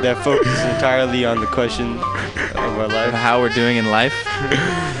segment that focuses entirely on the question of our life. How we're doing in life.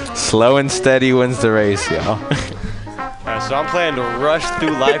 Slow and steady wins the race, y'all. Alright, so I'm planning to rush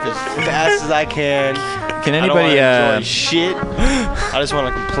through life as fast as I can. Can I anybody don't enjoy shit. I just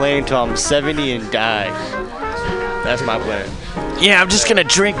want to complain till I'm 70 and die. That's my plan. I'm just gonna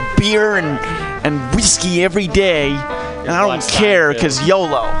drink beer and whiskey every day, and I don't care because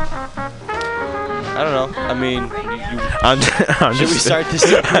YOLO. I don't know. I mean, Should we start this?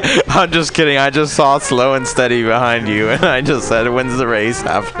 I'm just kidding. I just saw Slow and Steady behind you, and I just said, "When's the race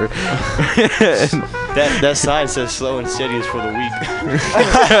after?" that sign says "Slow and Steady" is for the weak.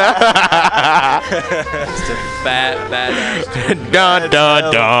 It's a bad. Dun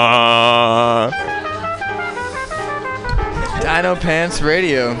dun dun. Dino Pants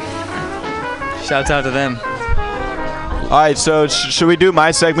Radio. Shouts out to them. All right, so should we do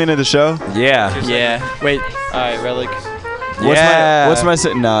my segment of the show? Yeah. Yeah. Wait. All right, Relic. What's my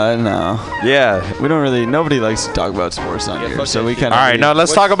no. Yeah. We don't really. Nobody likes to talk about sports on here, so we kind of. All right, now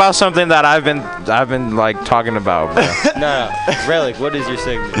let's talk about something that I've been like talking about. Bro. No, Relic. What is your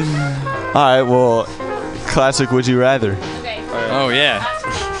segment? All right, well, classic. Would you rather? Okay. Oh yeah.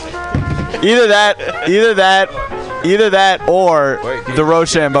 Either that, or the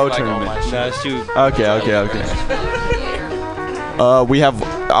Rochambeau tournament. No, it's too. Okay. We have.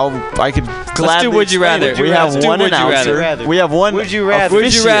 I could gladly. Let's do Would You Rather. We have one announcer. We have one. Would you rather?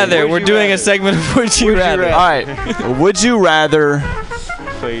 Would you rather? We're doing a segment of Would You Rather. All right. Would you rather?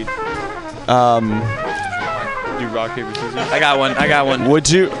 Wait. Do rock paper scissors. I got one. Would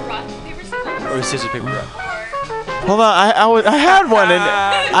you? Or scissors paper rock. Hold on. I had one.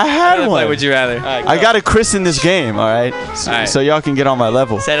 I had one. Would you rather? Right, I gotta christen this game. All right. So y'all can get on my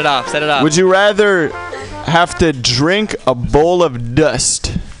level. Set it off. Would you rather have to drink a bowl of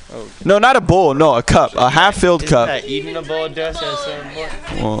dust? Oh. No, not a bowl. No, a cup. A half-filled cup. Isn't that eating a bowl of dust at some point?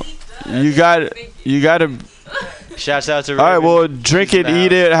 Well, you gotta. Shouts out to. All right, well, drink it,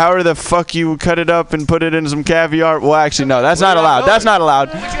 eat it. However the fuck you cut it up and put it in some caviar. Well, actually, no, that's not allowed. That's not allowed.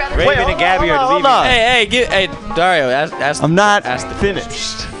 Raven and Caviar. Hold on. Hey, Dario, ask. I'm not ask the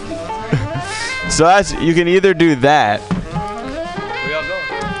finished. So you can either do that, Where y'all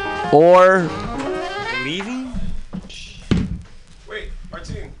going? or Leaving? Wait,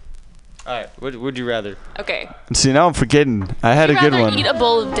 Martine. All right. Would you rather? Okay. see now I'm forgetting. I had a good one. Eat a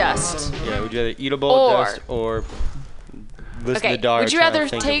bowl of dust. Yeah. Would you rather eat a bowl of dust or listen Okay. to Dario? Would you try to rather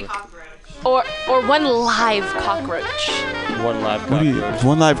think take of or one live cockroach? one live What do you, cockroach?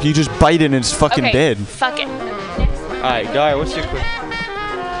 one life, you just bite it and it's fucking Okay. dead. Fuck it. All right, Dario. What's your quick?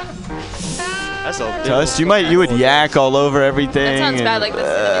 That's all. Tuss, you would yak all over everything. That sounds and, bad, like the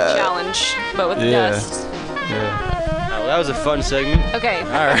cinnamon challenge, but with yeah. dust. Yeah. Oh, that was a fun segment. Okay. All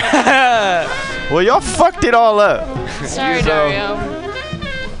right. Well, y'all fucked it all up. Sorry, Dario.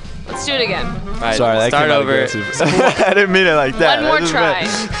 Let's do it again. All right, Sorry, that start came out over. aggressive. I didn't mean it like that. One more I just try.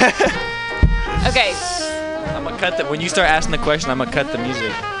 meant- Okay. I'm gonna cut when you start asking the question. I'm gonna cut the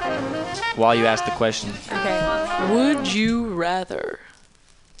music while you ask the question. Okay. Would you rather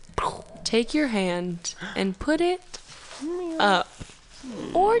take your hand and put it up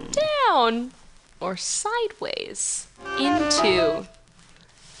or down or sideways into?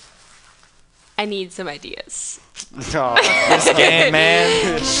 I need some ideas. This game,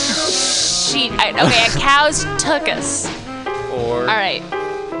 man. Okay, a cow's tuchus. Or. All right.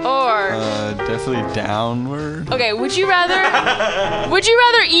 Or. Definitely downward. Okay, would you rather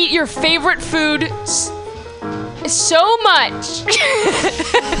eat your favorite food so much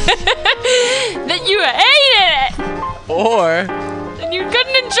that you hated it Or and you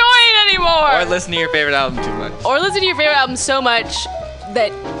couldn't enjoy it anymore? or listen to your favorite album too much. Or listen to your favorite album so much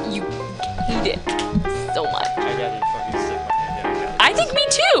that you hate it so much. I think me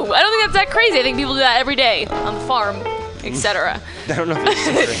too. I don't think that's that crazy. I think people do that every day on the farm, etc. I don't know if it's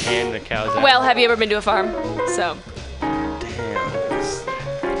just a hand in a cow's ass. Well, have you ever been to a farm? So.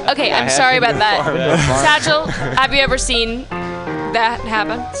 Okay, I'm have sorry been about to a farm. that. Satchel, have you ever seen that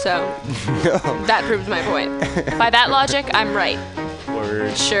happen? So that proves my point. By that logic, I'm right.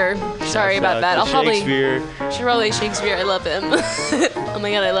 Word. Sure. Sorry about that. I'll probably Shakespeare. I love him. Oh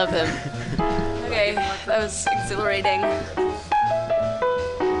my god, I love him. Okay, that was exhilarating.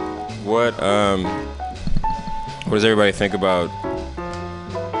 What does everybody think about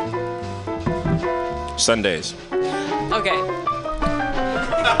Sundays? Okay.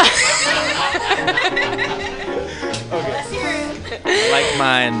 I like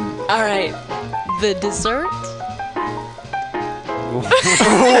mine. All right. The dessert.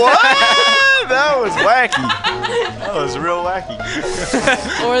 What? That was wacky. That was real wacky.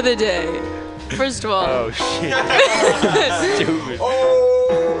 Or the day. First of all. Oh shit. Stupid.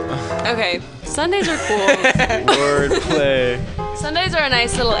 Okay. Sundays are cool. Wordplay. Sundays are a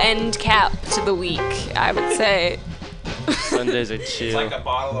nice little end cap to the week, I would say. Sundays are chill. It's like a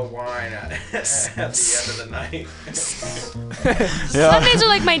bottle of wine at the end of the night. Sundays are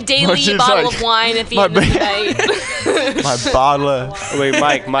like my daily Which is bottle like of wine at the my end of the night. My bottle of... Wait,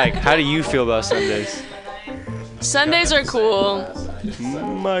 Mike, how do you feel about Sundays? Sundays are cool.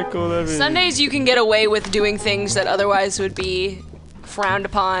 Michael Evans. Sundays you can get away with doing things that otherwise would be frowned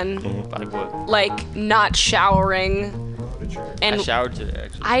upon. Like what? Like not showering. And I showered today,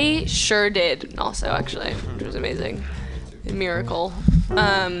 actually. I sure did also, actually. It was amazing. A miracle.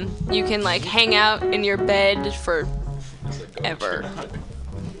 You can like hang out in your bed for ever.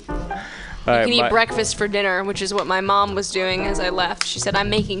 You can eat breakfast for dinner, which is what my mom was doing as I left. She said, I'm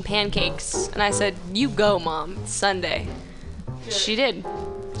making pancakes. And I said, you go, Mom. It's Sunday. She did.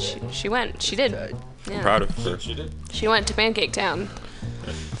 She went. She did. Yeah. I'm proud of her. She did. She went to Pancake Town.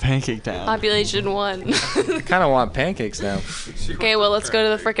 Pancake Town. Population 1. I kind of want pancakes now. Okay, well, let's go to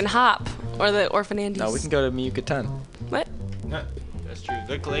the frickin' Hop. Or the Orphan Andes. No, we can go to Yucatan. What? No, that's true.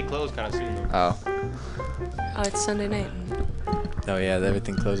 They close kind of soon, though. Oh. Oh, it's Sunday night. Oh, yeah,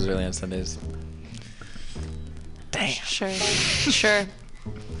 everything closes early on Sundays. Damn. Sure.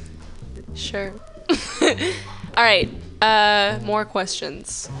 All right. More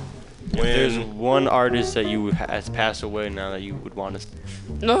questions. If there's one artist that you has passed away now that you would want to...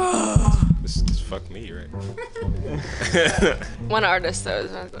 This fuck me, right? One artist, though.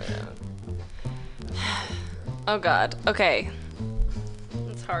 Oh, God. Okay.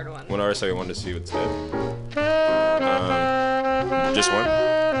 That's a hard one. One artist that I wanted to see what's dead. Just one?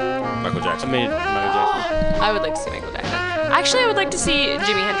 Michael Jackson. I mean, Michael Jackson. I would like to see Michael Jackson. Actually, I would like to see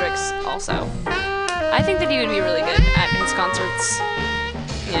Jimi Hendrix also. I think that he would be really good at his concerts.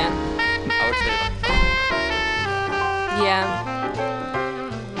 Yeah. I would say Yeah.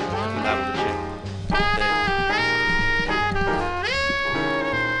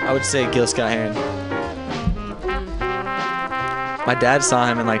 I would say Gil Scott-Heron. My dad saw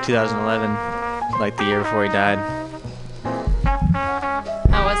him in like 2011, like the year before he died.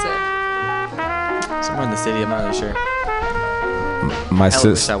 How was it? Somewhere in the city, I'm not really sure. My Hell, I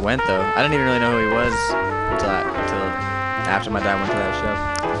wish sister. I went though. I didn't even really know who he was until after my dad went to that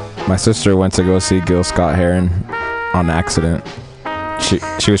show. My sister went to go see Gil Scott-Heron on accident.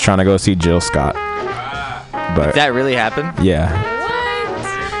 She was trying to go see Jill Scott, but Did that really happen? yeah.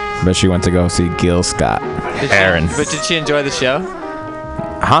 But she went to go see Gil Scott-Heron. But did she enjoy the show?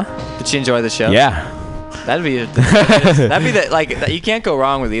 Huh? Did she enjoy the show? Yeah. That'd be you can't go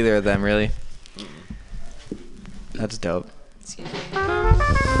wrong with either of them, really. That's dope.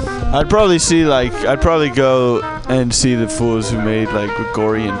 I'd probably go and see the fools who made like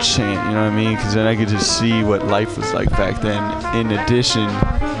Gregorian chant, you know what I mean? Because then I could just see what life was like back then. In addition,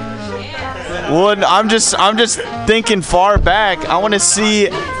 well, I'm just thinking far back. I want to see.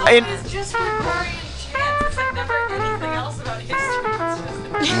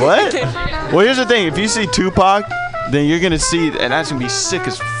 What? Well, here's the thing. If you see Tupac, then you're gonna see, and that's gonna be sick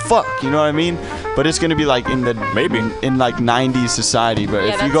as fuck. You know what I mean? But it's gonna be like in like 90s society. But Yeah,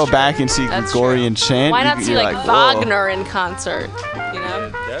 if you that's go true. back and see That's Gregorian chant, Why not see you're like whoa. Wagner in concert? You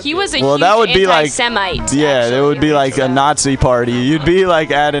know, he was a Well, huge that would be like anti-Semite. yeah, there would be like a Nazi party. You'd be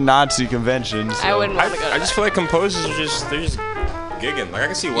like at a Nazi convention. So. I wouldn't want to go. I just feel like composers are they're just gigging. Like I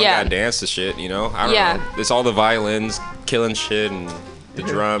can see one Yeah. guy dance to shit, you know? I don't Yeah. know. It's all the violins killing shit and the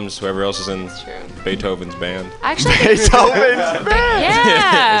drums, whoever else is in Beethoven's band. Actually, Beethoven's band.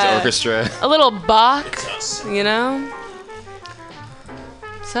 Yeah. His orchestra. A little Bach, you know.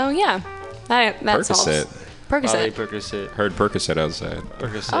 So yeah, that's all. Percocet. Molly Percocet. Percocet. Heard Percocet outside.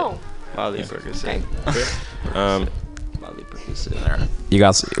 Percocet. Oh. Molly Percocet. Okay. Molly Percocet. You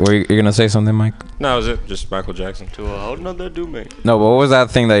guys, were you gonna say something, Mike? No, that was it. Just Michael Jackson. To a whole nother domain. No, but what was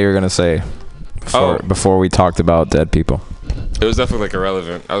that thing that you were gonna say before we talked about dead people? It was definitely like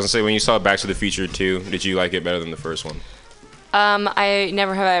irrelevant. I was gonna say when you saw Back to the Future 2, did you like it better than the first one? I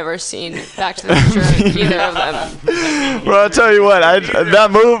never have ever seen Back to the Future, either of them. Bro, I'll tell you what.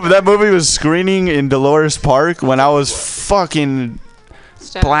 That movie was screening in Dolores Park when I was fucking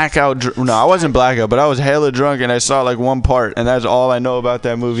blackout. No, I wasn't blackout, but I was hella drunk, and I saw like one part, and that's all I know about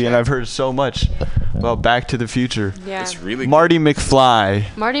that movie. And I've heard so much about Back to the Future. Yeah. It's really Marty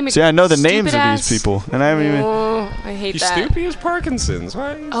McFly. Marty See, I know the names of stupid-ass- these people, and I haven't even. Oh, I hate You that. stupid? He has Parkinson's.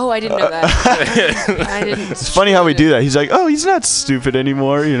 Why? Oh, I didn't know that. I didn't. It's funny how we do that. He's like, oh, he's not stupid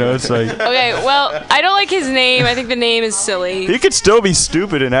anymore. You know, it's like Okay, well, I don't like his name. I think the name is silly. he could still be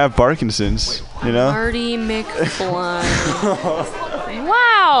stupid and have Parkinson's. You know. Marty McFly.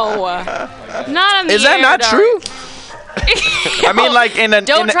 Wow. Not on the Is that air, not dark. true? I mean, like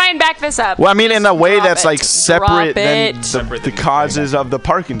Don't try and back this up. Well, I mean, in a way Drop that's it. like separate than Drop the causes of the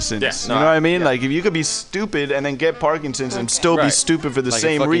Parkinson's. Yeah, You know what I mean? Like, if you could be stupid and then get Parkinson's and still be Right. stupid for the Like if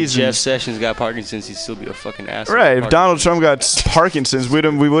same fucking reason. Jeff Sessions got Parkinson's, he'd still be a fucking asshole. Right. If Donald Trump got Parkinson's,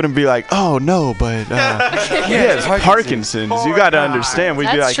 we wouldn't be like, oh no, but he has Parkinson's. You got to understand.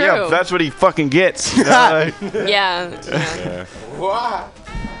 We'd be That's like, yeah, true. that's what he fucking gets. You know, like- Yeah.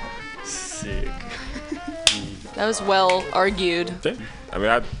 Sick. That was well argued. Yeah. I mean,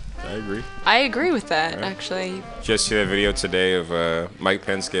 I agree. I agree with that, actually. Just see that video today of Mike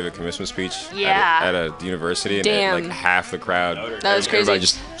Pence gave a commencement speech Yeah. at a university, and Damn. like half the crowd, That was everybody crazy.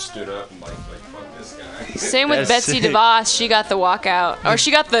 just stood up and like fuck this guy. Same with That's Betsy sick. DeVos. She got the walkout, or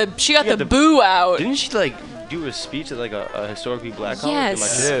she got the boo out. Didn't she like do a speech at like a historically black college?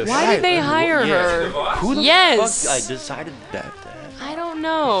 Yes. Am I- Why did they hire her? Who the Yes. fuck decided that? I don't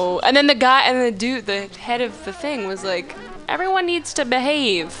know. And then the guy and the dude, the head of the thing, was like, everyone needs to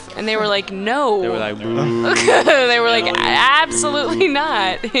behave. And they were like, no. They were like, boo. They were like, absolutely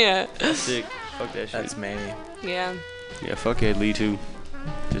not. Yeah. Sick. Fuck that shit. That's Manny. Yeah. Yeah, fuck Ed Lee too.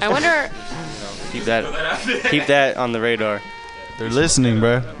 Just, I wonder. keep that on the radar. They're listening,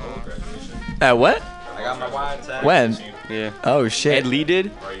 bro. What? I got my wine tag. When? Yeah. Oh shit. Ed Lee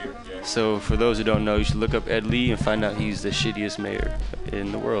did. Right here. Yeah. So for those who don't know, you should look up Ed Lee and find out he's the shittiest mayor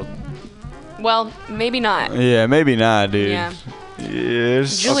in the world. Well, maybe not. Yeah, maybe not, dude. Yeah.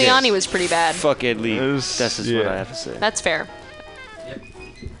 Yes. Giuliani was pretty bad. Fuck Ed Lee. It's- That's just what yeah. I have to say. That's fair.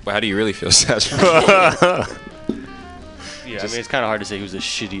 But how do you really feel, Sasha? Yeah, I mean it's kind of hard to say who's the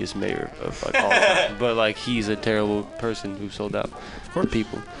shittiest mayor of like all time, but like he's a terrible person who sold out for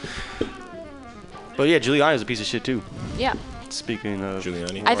people. But yeah, Giuliani's a piece of shit too. Yeah. Speaking of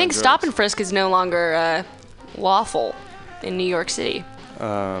Giuliani. I think stop and frisk is no longer lawful in New York City.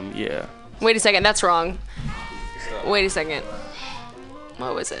 Yeah. Wait a second, that's wrong. Wait a second.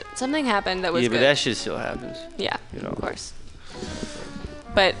 What was it? Something happened that was Yeah, but good. that shit still happens. Yeah, you know. of course.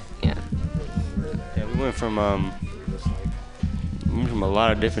 But yeah. Yeah, we went from a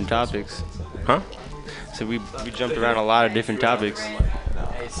lot of different topics. Huh? So we jumped around a lot of different topics.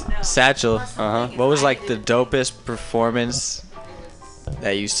 Satchel. Uh-huh. What was like the dopest performance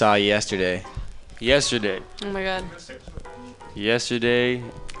that you saw yesterday? Yesterday. Oh my god. Yesterday,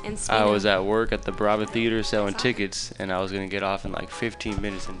 And I Sweden. was at work at the Brava Theater selling tickets, and I was gonna get off in like 15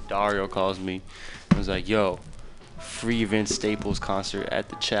 minutes, and Dario calls me and was like, "Yo, free Vince Staples concert at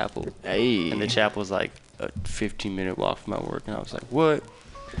the Chapel." Hey. And the Chapel's like a 15-minute walk from my work, and I was like, "What?"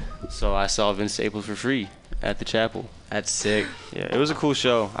 So I saw Vince Staples for free at the Chapel. That's sick. Yeah, it was a cool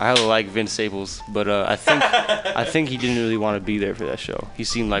show. I hella like Vince Staples, but I think he didn't really want to be there for that show. He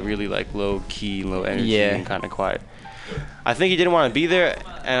seemed like really like low key, low energy, Yeah. and kind of quiet. I think he didn't want to be there,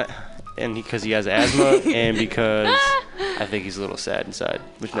 and because he has asthma, and because I think he's a little sad inside,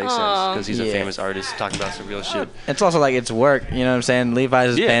 which makes sense because he's a Yeah. famous artist talking about some real shit. It's also like it's work, you know what I'm saying?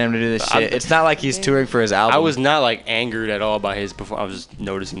 Levi's is Yeah. paying him to do this shit. It's not like he's touring for his album. I was not like angered at all by his performance. I was just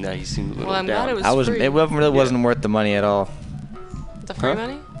noticing that he seemed a little Well, I'm down. glad it was I was. free. It really wasn't worth the money at all. The free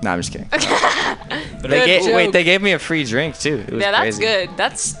money? No, I'm just kidding. Good Wait, joke. they gave me a free drink too. It was Yeah, that's crazy. good.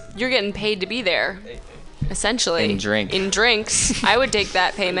 That's you're getting paid to be there. Essentially. In drink. In drinks. I would take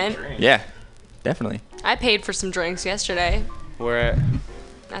that payment. Yeah, definitely. I paid for some drinks yesterday Where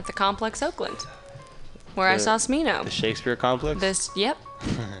at the Complex Oakland, where I saw Smino. the Shakespeare Complex. Yep.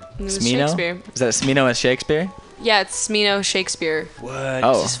 It was Smino? Shakespeare. Is that Smino and Shakespeare? Yeah, it's Smino Shakespeare. What? It's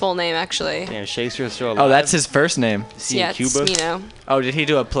Oh. his full name, actually. Damn, Shakespeare's still alive. Oh, that's his first name. Is he Yeah, in it's Cuba? Smino. Oh, did he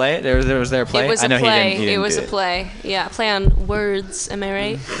do a play? There was there a play? It was I a know play. he didn't It was do a play. Yeah, play on words. Am I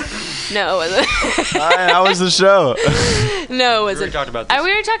right? No, it wasn't. All right, how was the show? No, it wasn't. already talked about this. We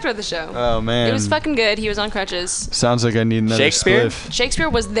already talked about the show. Oh man, It was fucking good. He was on crutches. Sounds like I need another Shakespeare? spliff. Shakespeare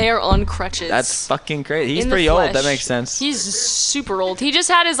was there on crutches. That's fucking crazy. He's in the pretty old. That flesh. makes sense. He's super old. He just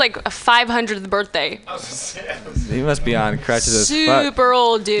had his like 500th birthday. He must be on crutches as fuck. Super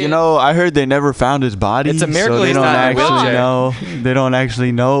old dude. You know, I heard they never found his body. It's a miracle so they he's don't not in a actually wheelchair. know. They don't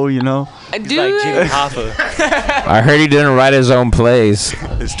actually know. You know, dude, Like Jimmy Hoffa. I heard he didn't write his own plays.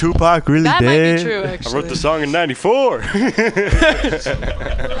 is Tupac really that dead? might be true. I Actually, wrote the song in '94.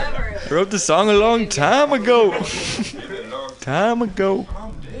 Wrote the song a long time ago. Time ago.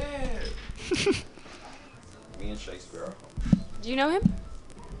 Do you know him?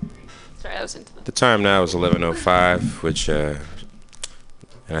 Sorry, I was into The time now is 11:05, which, and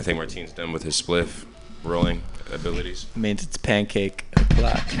I think Martine's done with his spliff rolling abilities. Means it's pancake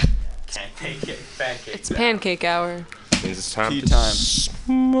o'clock. It's pancake hour. Means it's time Tea to time.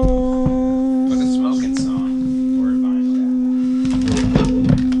 smoke. Like a smoking song.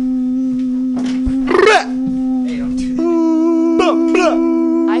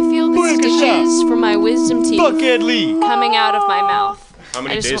 Fuck Ed Lee. coming out of my mouth. How I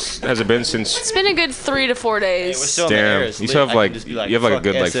many just days has it been since? It's been a good 3 to 4 days. We're still in the Damn, air. you It's still lit. have I like can just be you have like a fuck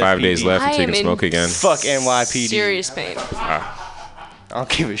good like 5 days SFPD. left I until you am can smoke in again. Fuck NYPD. Serious pain. Ah. I don't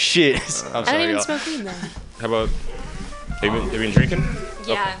give a shit. I'm I sorry, don't even y'all. smoke weed though. How about? Have you been drinking?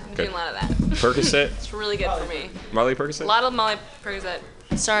 Yeah, I'm good. doing a lot of that. Percocet, It's really good for me. Molly A Percocet. lot of Molly Percocet.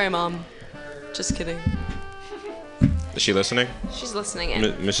 Sorry, Mom. Just kidding. Is she listening? She's listening in.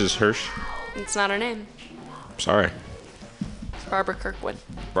 Mrs. Hirsch. It's not her name. Sorry, It's Barbara Kirkwood.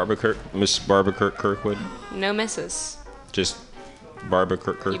 Miss Barbara Kirkwood. No misses. Just Barbara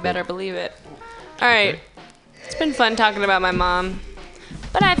Kirkwood. You better believe it. All right. It's been fun talking about my mom,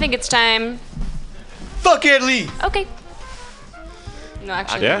 but I think it's time. Fuck Ed Lee. Okay. No,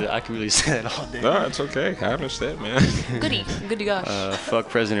 actually. Yeah. I can really say that all day. No, it's okay. I understand, man. Goody gosh. Fuck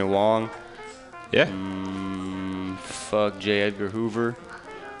President Wong. Yeah. Fuck J. Edgar Hoover.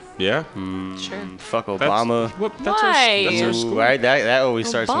 Yeah. Sure. Fuck Obama. Why? That's our Ooh, school. right? That always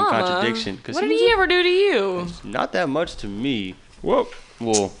starts some Obama? contradiction. What did he ever do to you? Not that much to me. Whoa.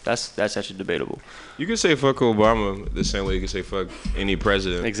 Well, that's actually debatable. You can say fuck Obama the same way you can say fuck any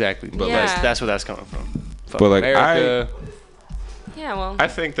president. Exactly. But Yeah. like, That's where that's coming from. Fuck But, like, America. Yeah, well. I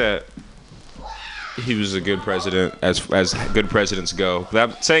think that he was a good president as good presidents go.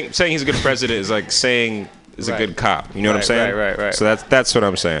 That saying he's a good president is like saying is a Right. good cop. You know what I'm Right, saying? right. So that's what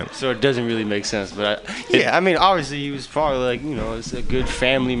I'm saying. So it doesn't really make sense, but I mean, obviously he was probably like, it's a good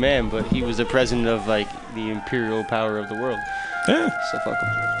family man, but he was the president of like the imperial power of the world. Yeah. So fuck him.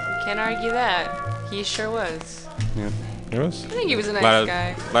 Can't argue that. He sure was. Yeah. It was. I think he was a nice Lot of-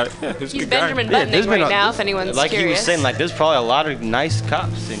 guy. yeah, he was a He's good guy. Benjamin Yeah, Buttoning there's been right a- now, if anyone's Like curious. he was saying, like there's probably a lot of nice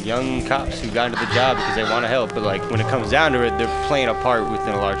cops and young cops who got into the job because they want to help, but like when it comes down to it, they're playing a part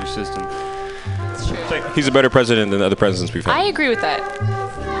within a larger system. It's true. He's a better president than the other presidents we've had. I agree with that.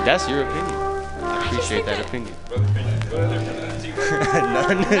 That's your opinion. I appreciate that opinion. None of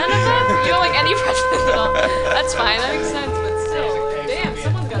them? You don't like any president at all. That's fine. That makes sense. But still, damn,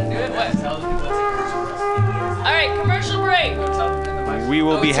 someone's got to do it. What? All right, commercial break. We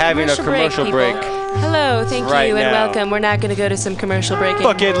will be having a commercial break. Hello, thank Right you, and now. welcome. We're not going to go to some commercial break.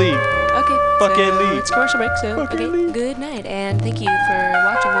 Fuck Ed Lee. Okay. Fuck so Ed Lee. It's commercial break, so Fuck Ed okay. Lee. Good night, and thank you for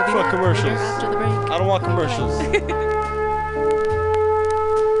watching. We'll be Fuck back commercials. later after the break. I don't want commercials.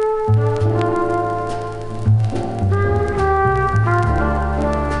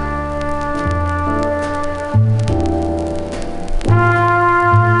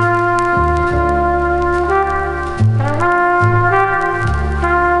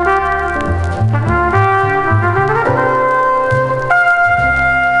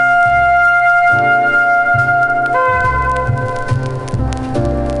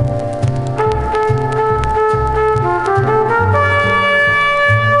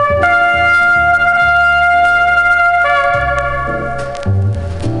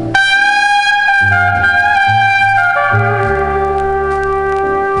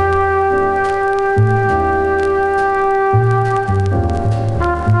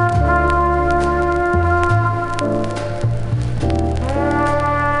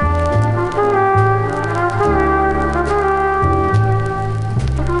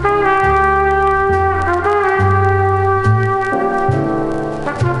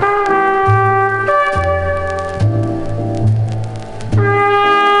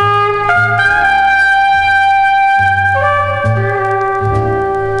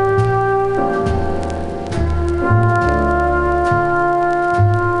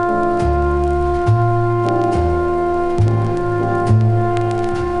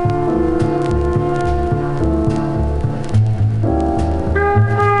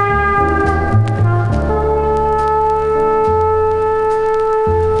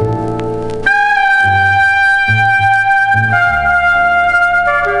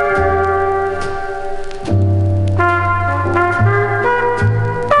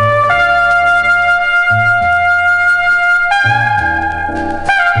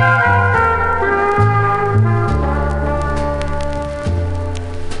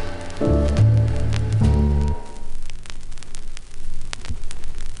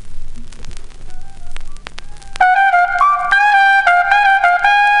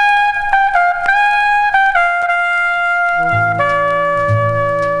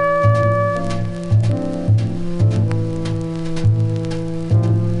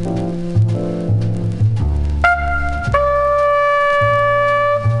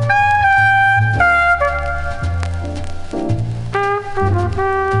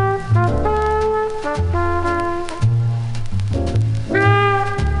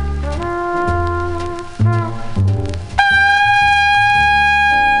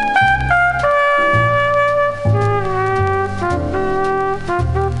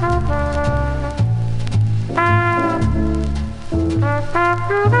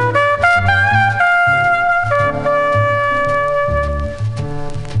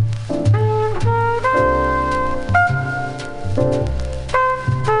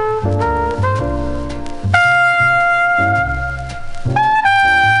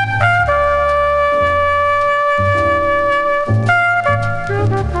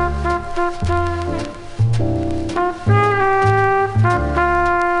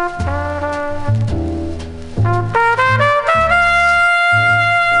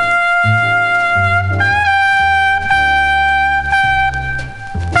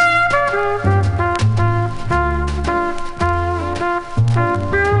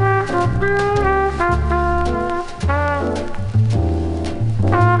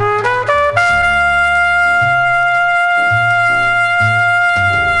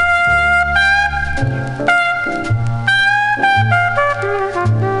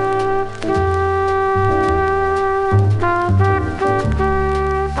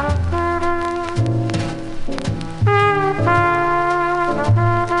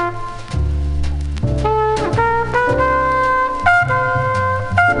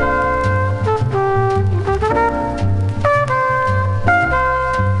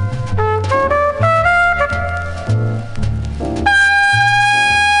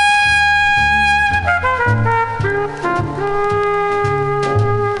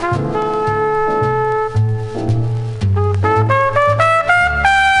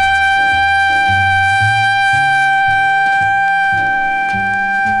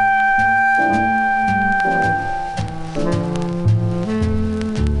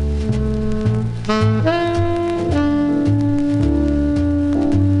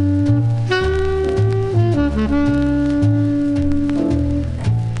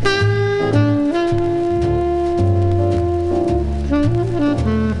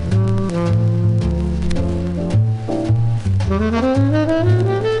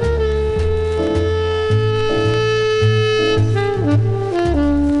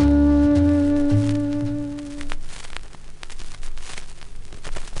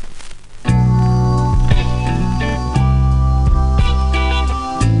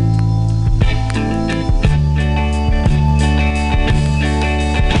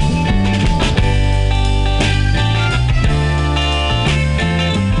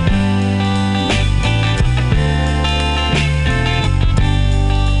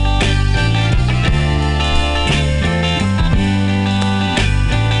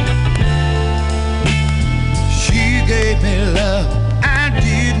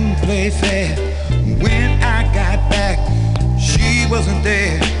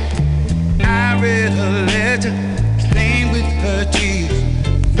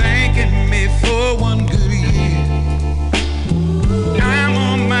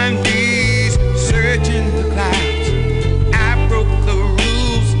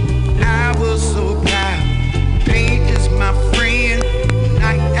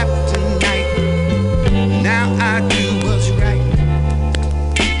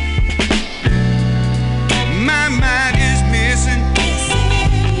 My mind is missing.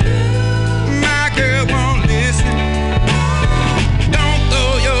 My girl won't listen.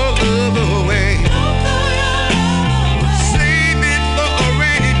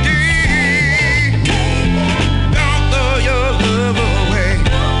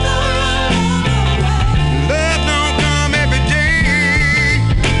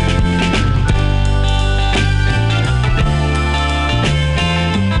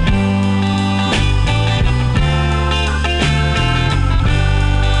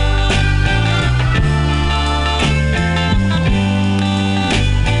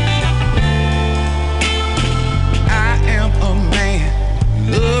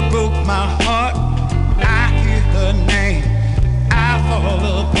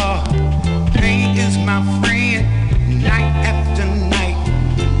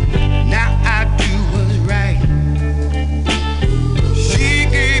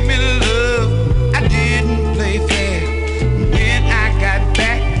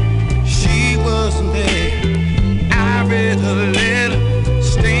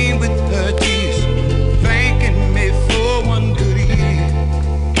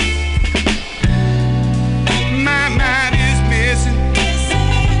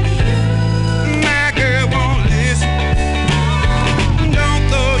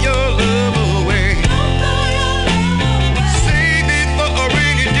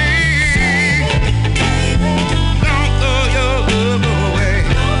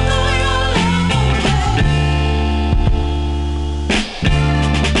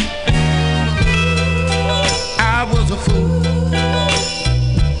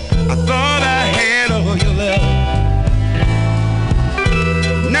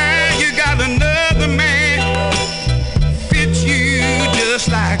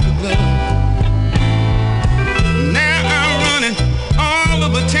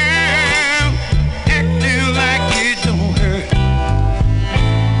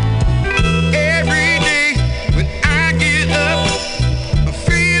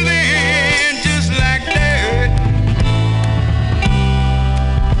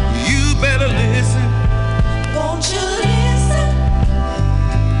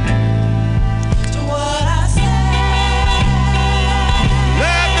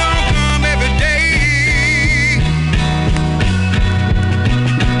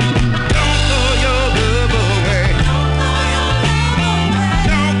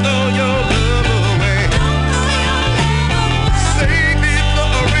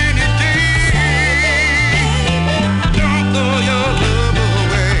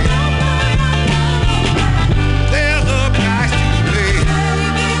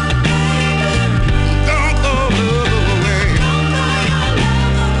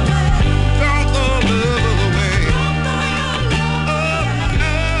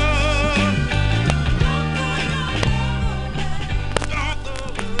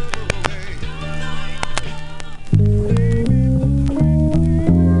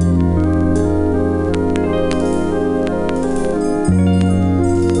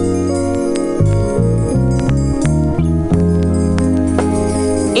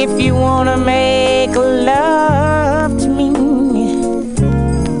 If you wanna make love to me,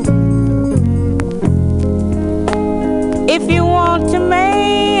 if you want to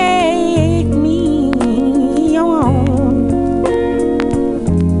make me your own,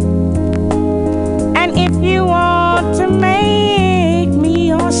 and if you want to make me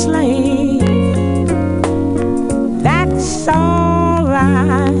your slave, that's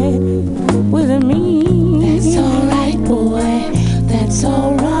alright with me. That's alright, boy. That's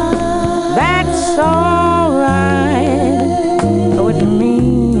alright. That's alright with me.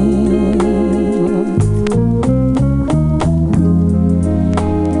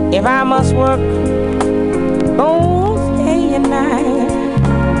 If I must work both day and night,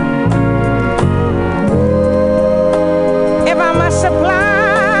 if I must supply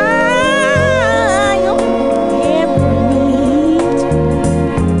your every need,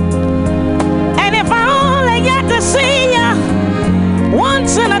 and if I only get to see you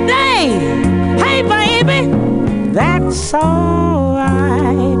once in a day, hey baby, that's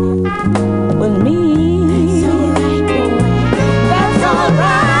alright with me. That's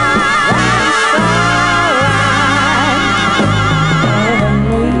alright.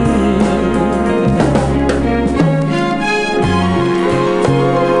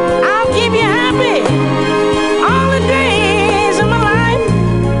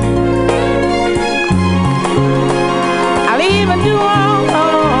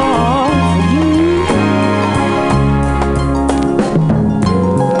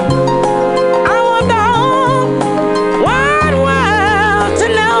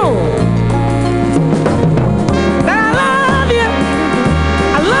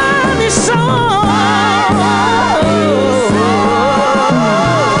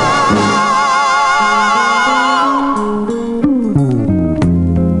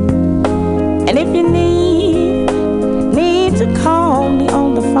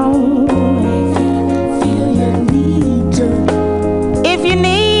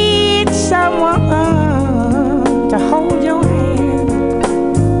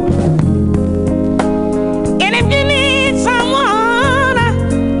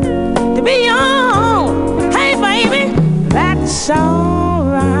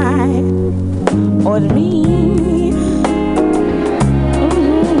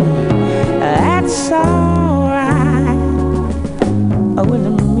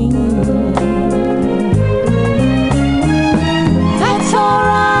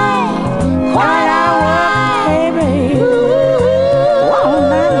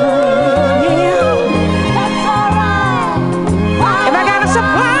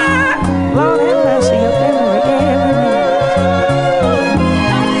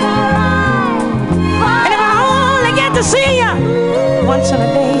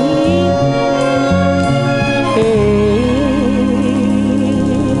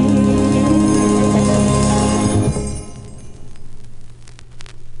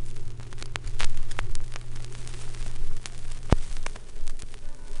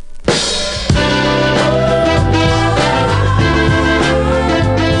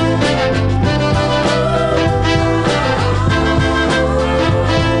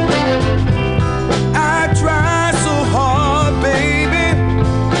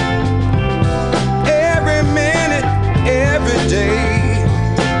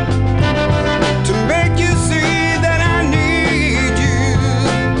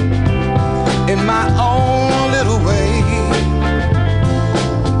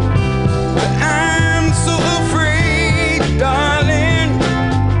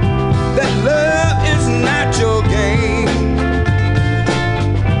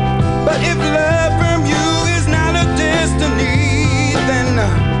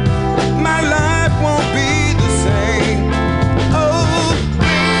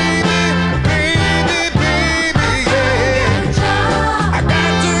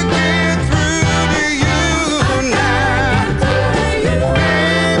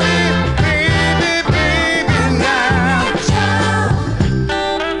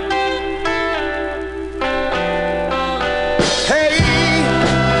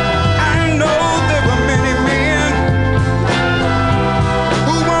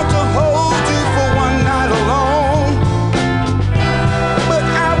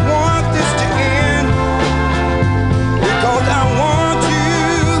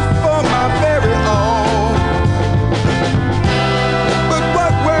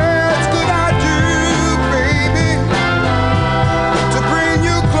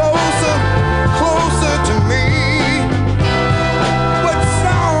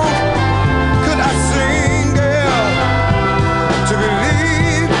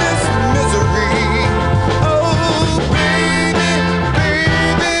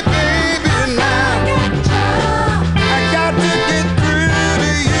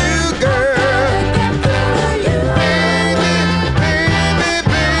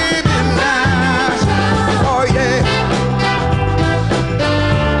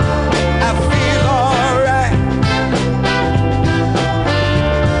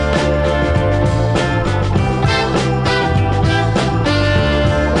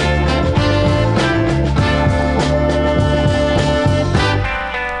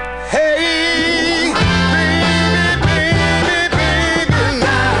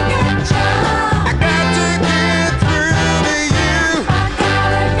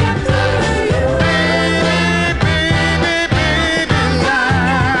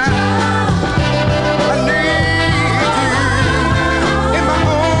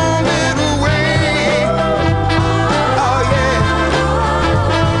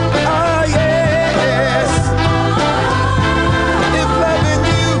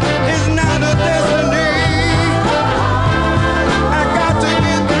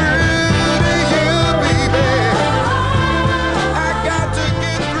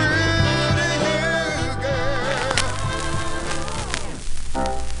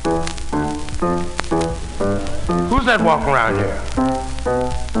 that walking around here?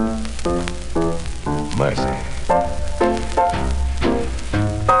 Mercy.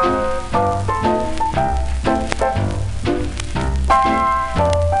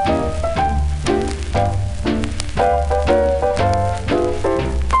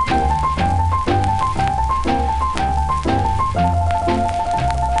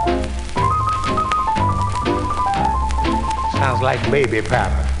 Sounds like baby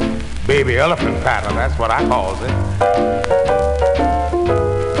patter. Baby elephant patter, that's what I calls it.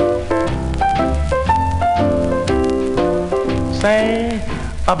 Say,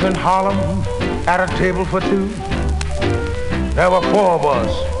 up in Harlem, at a table for two, there were four of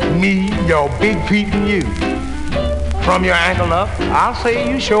us, me, your big feet, and you. From your ankle up, I'll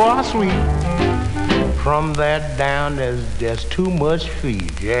say you sure are sweet. From there down, there's too much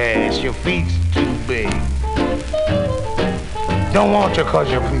feet. Yes, your feet's too big. Don't want you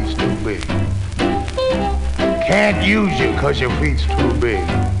 'cause your feet's too big. Can't use you 'cause your feet's too big.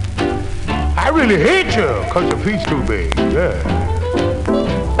 I really hate you 'cause your feet's too big. Yeah.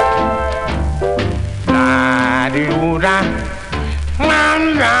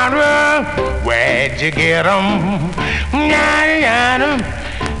 Where'd you get 'em?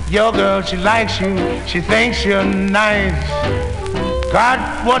 Your girl, she likes you. She thinks you're nice. Got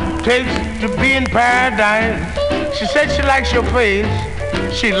what it takes to be in paradise. She said she likes your face,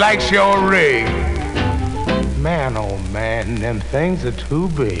 she likes your ring. Man, oh man, them things are too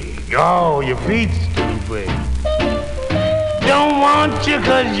big. Oh, your feet's too big. Don't want you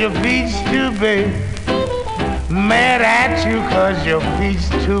 'cause your feet's too big. Mad at you 'cause your feet's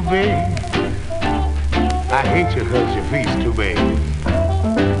too big. I hate you 'cause your feet's too big.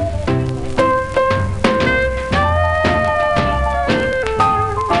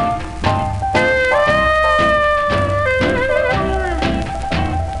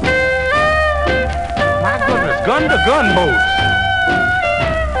 Gun to gunboats.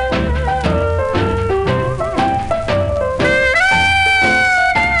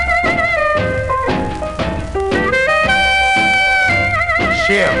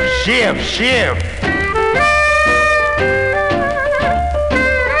 Ship.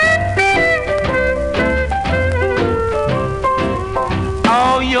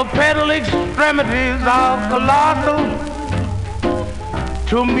 All your pedal extremities are colossal.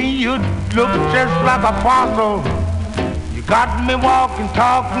 To me, you look just like a fossil. You got me walking,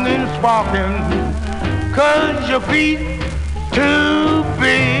 talking, and sparking. 'Cause your feet too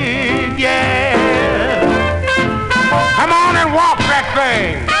big, yeah. Come on and walk that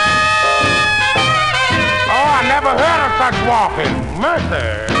thing. Oh, I never heard of such walking. Mercy.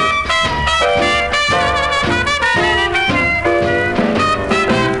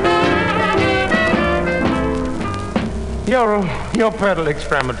 Your pedal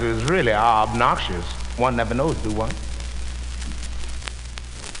extremities really are obnoxious. One never knows, do one?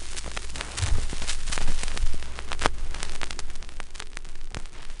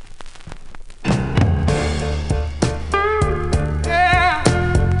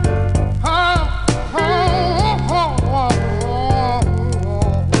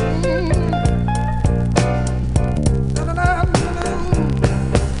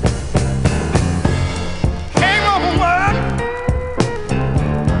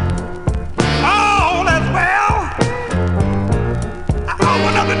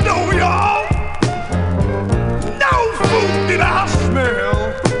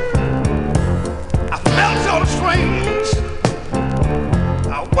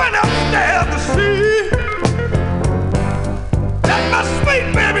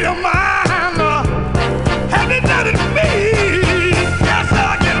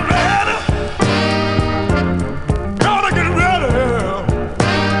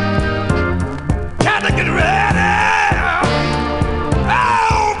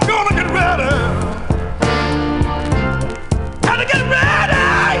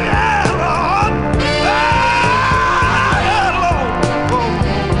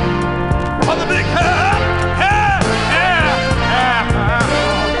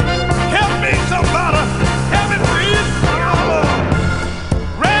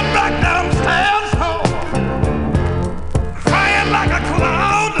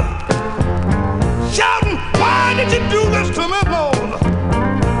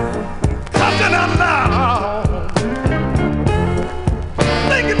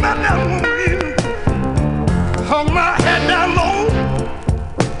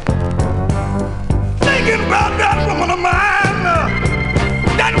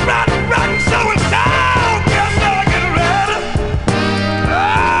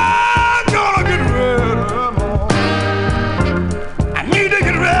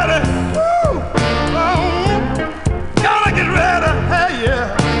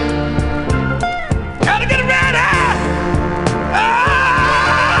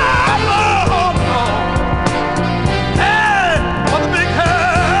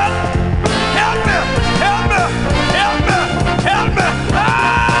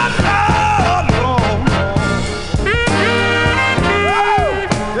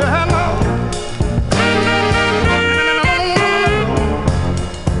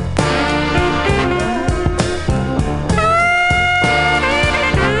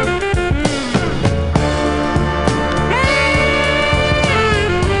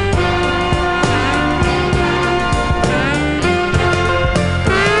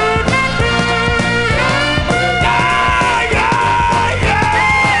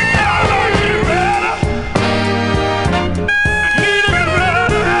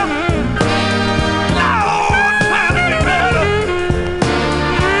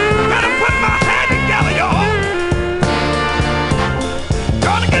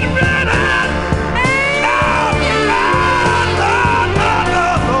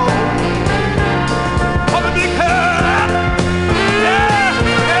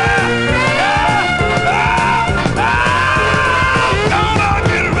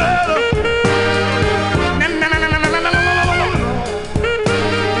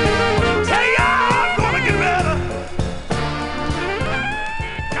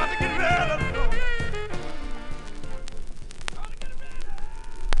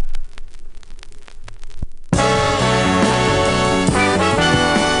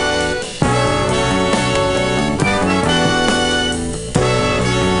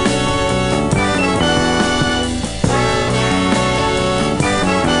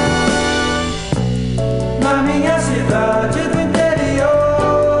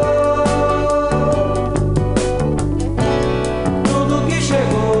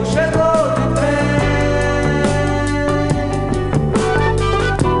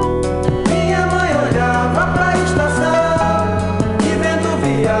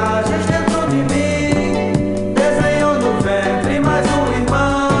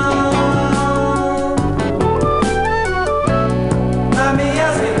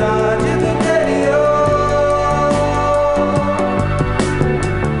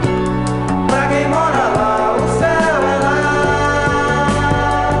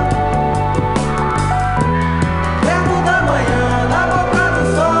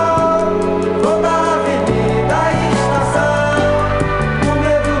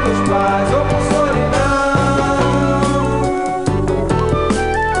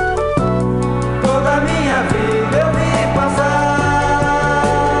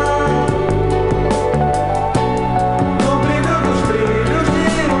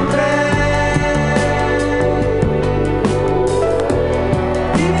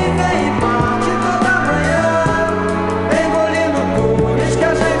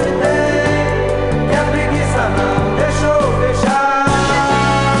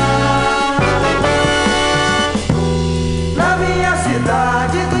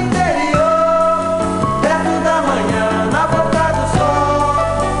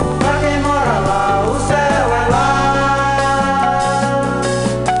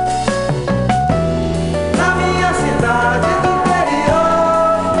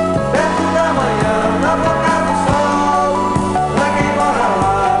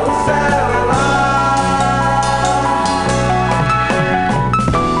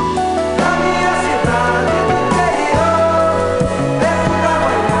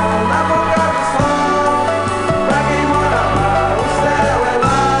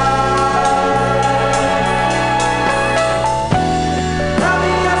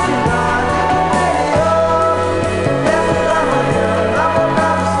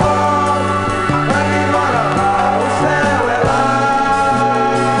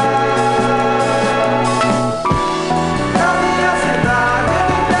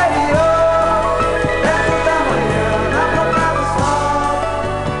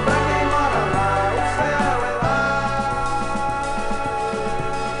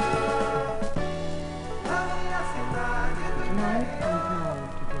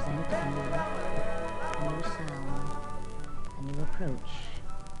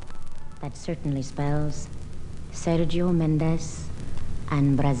 That certainly spells Sergio Mendes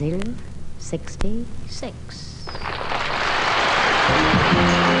and Brazil 66.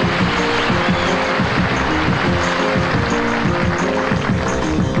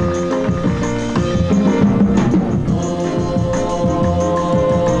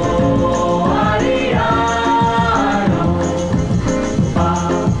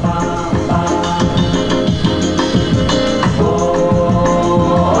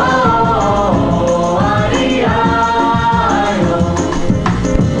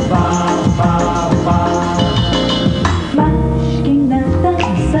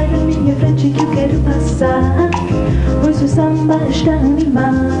 Pois o samba está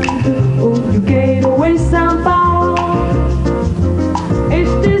animado. Oh, eu quero em samba.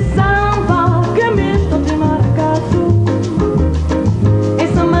 Este samba que é misto de maracatu. É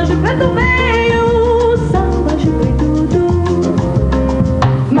samba de preto veio, samba de preto.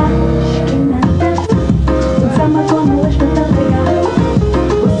 Mas que nada, um samba como este tá legal.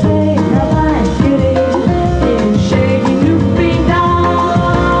 Você não vai querer que chegue no final.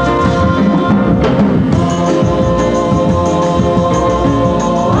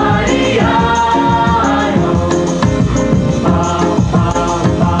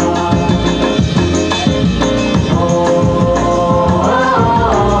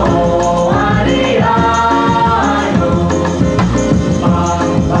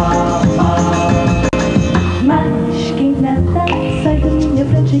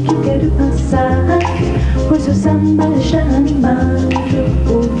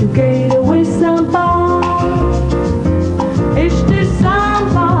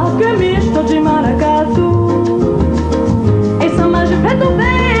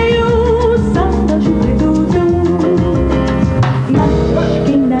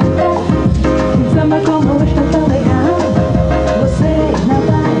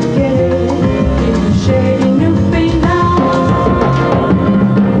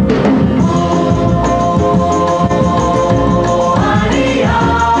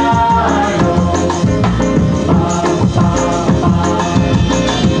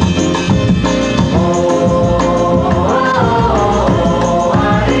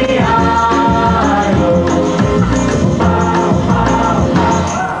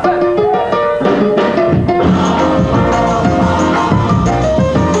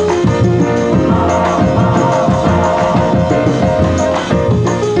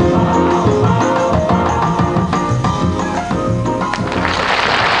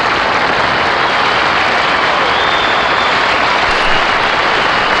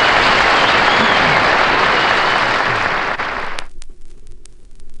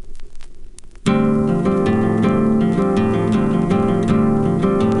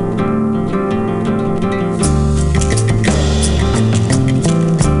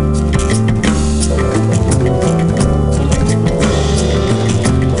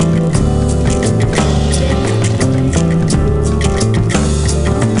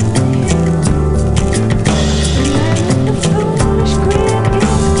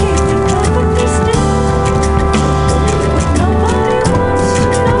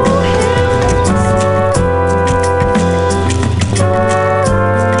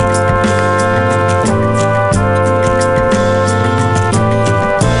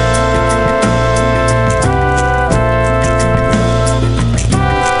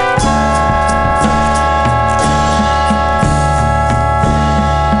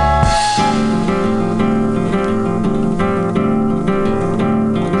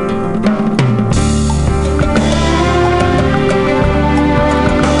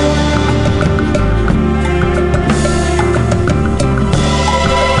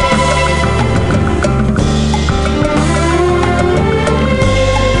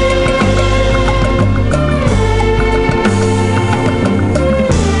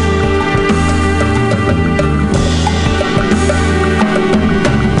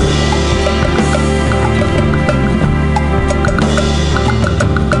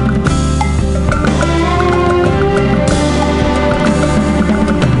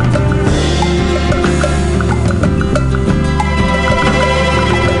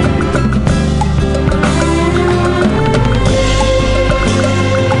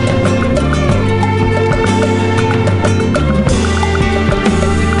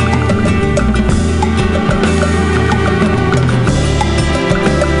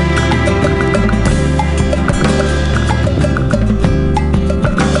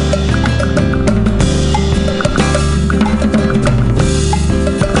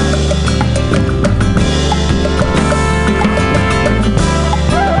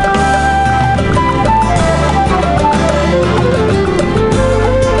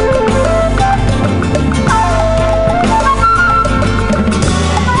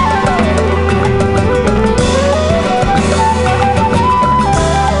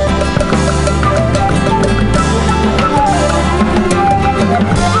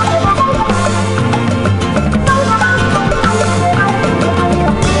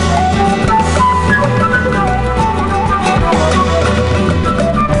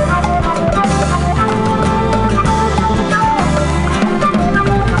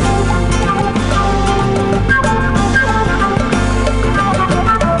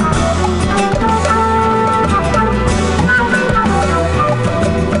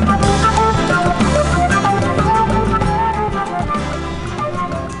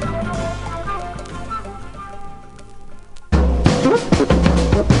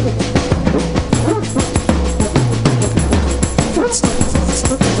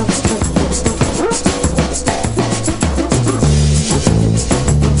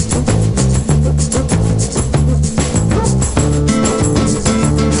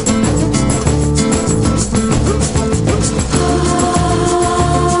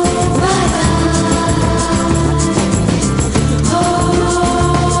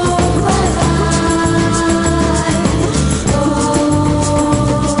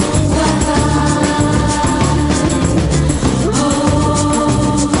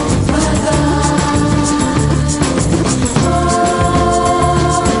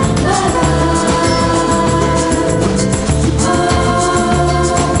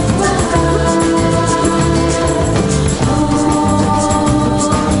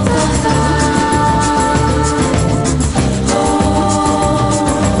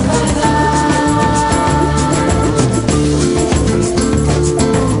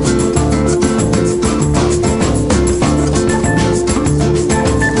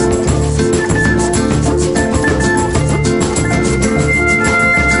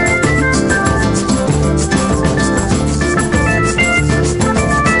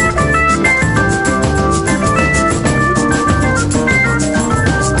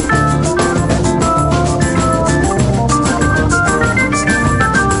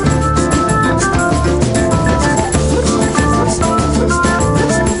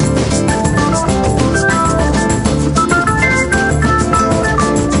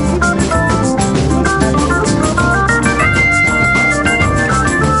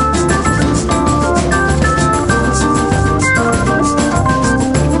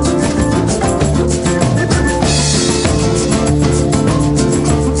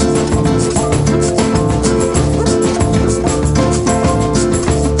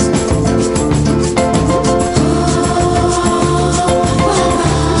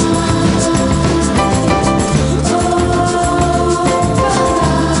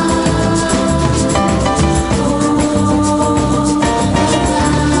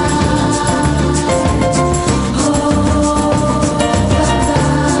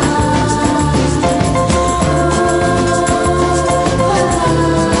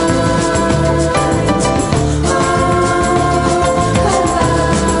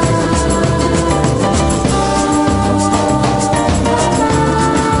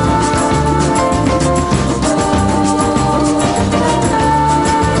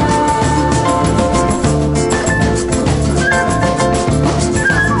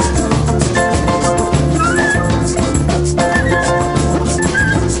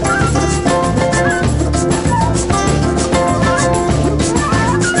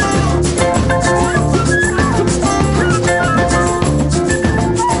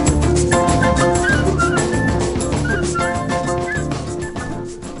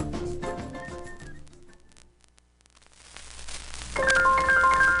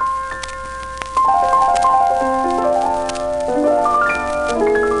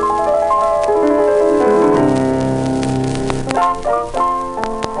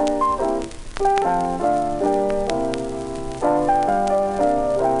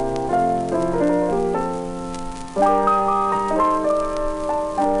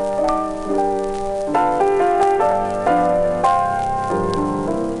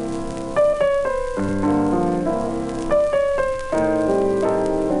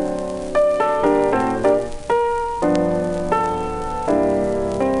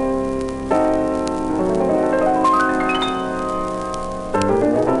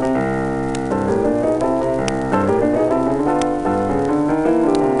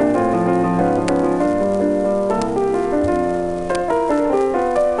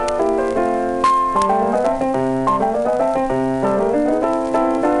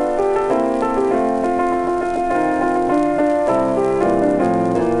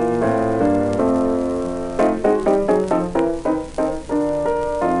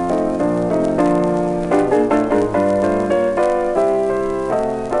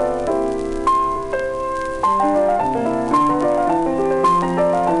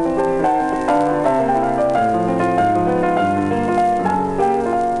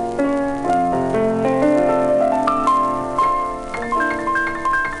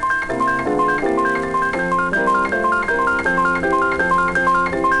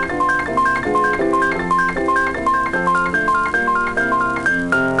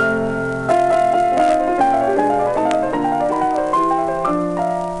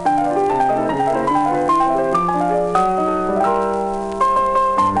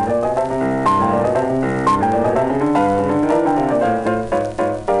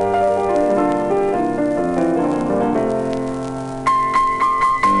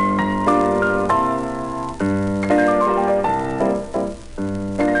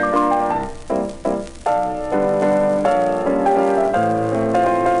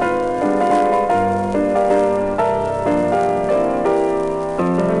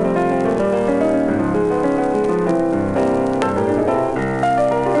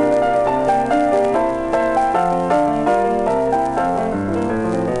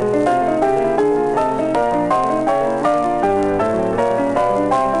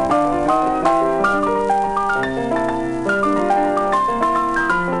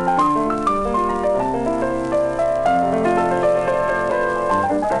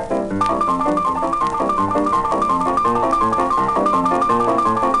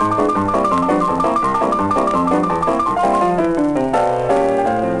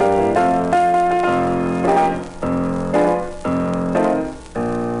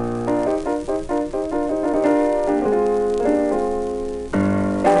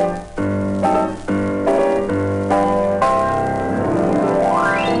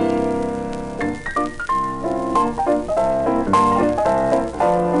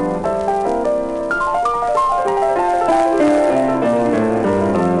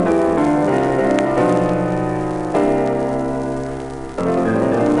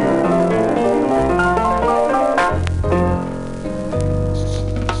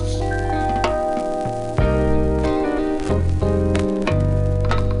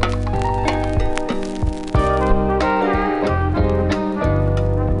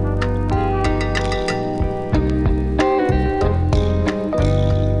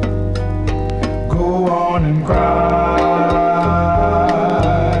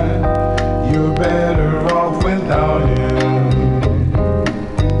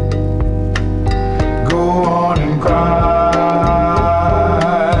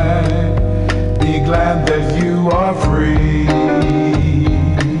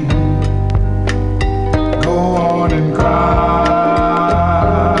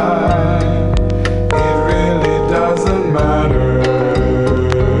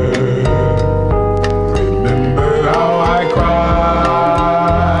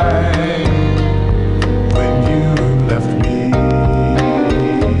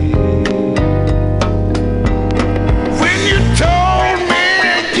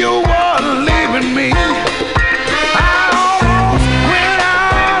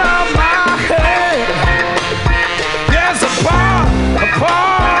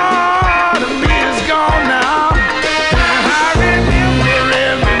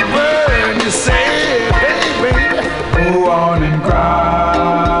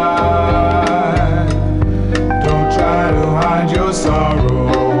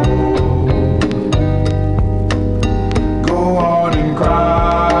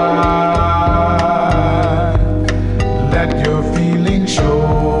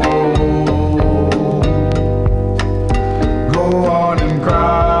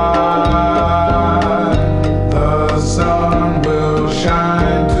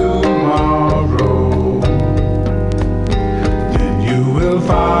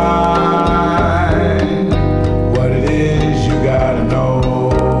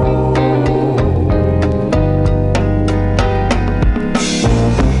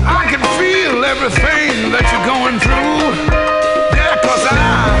 everything that you're going through. Yeah, 'cause I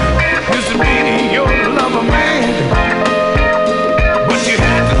used to be your lover man. But you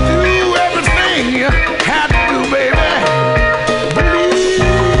had to do everything you had to do, baby.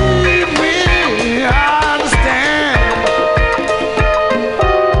 Believe me, I understand.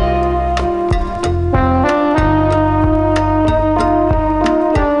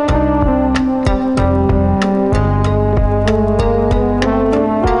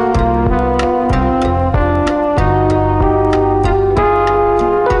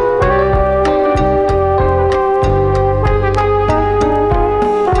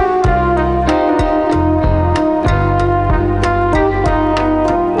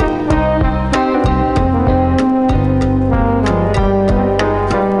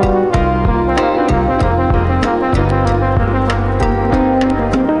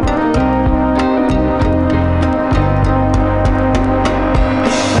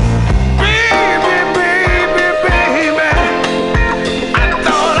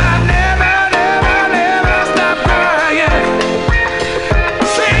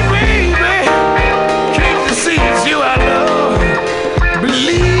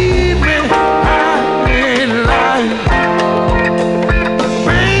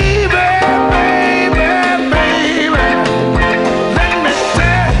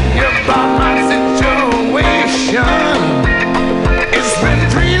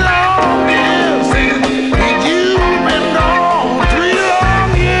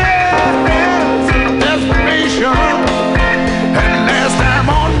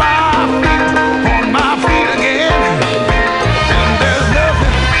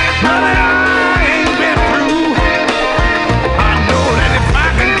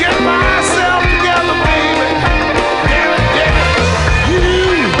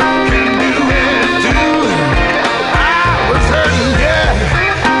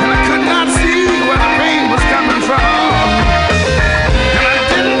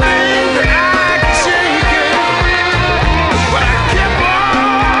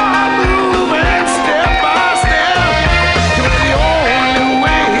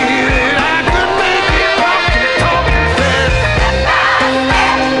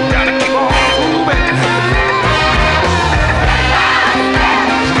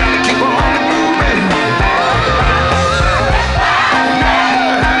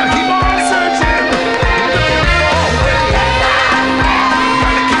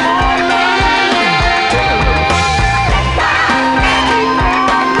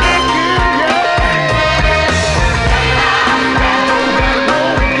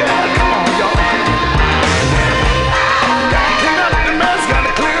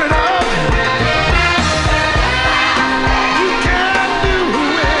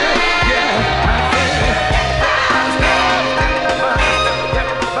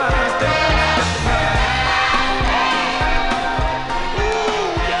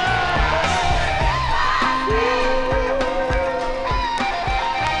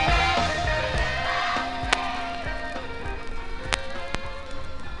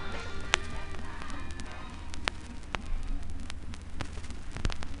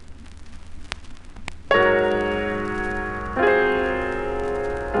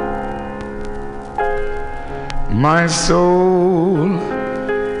 My soul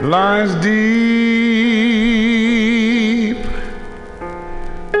lies deep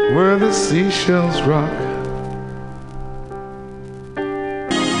where the seashells rock.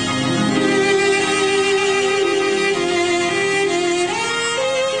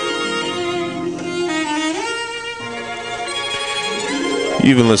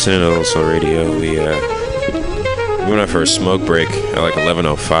 You've been listening to OldSoulRadio. We went out for a smoke break at like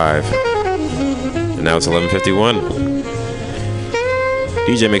 11:05, and now it's 11:51.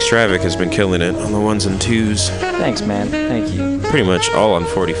 DJ McStravic has been killing it on the ones and twos. Thanks, man. Thank you. Pretty much all on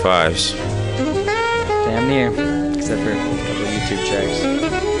 45s. Damn near, except for a couple of YouTube tracks.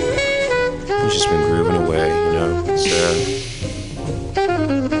 We've just been grooving away, you know.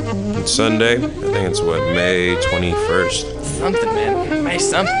 It's Sunday. I think it's what, May 21st. Something, man. May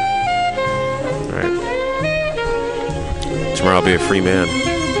something. Alright. Tomorrow I'll be a free man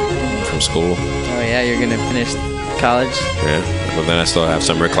from school. Oh yeah, you're gonna finish college? Yeah, but then I still have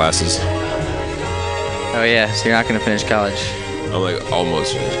summer classes. Oh yeah, so you're not gonna finish college. I'm like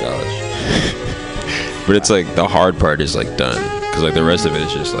almost finished college. But it's like the hard part is like done. Cause like the rest of it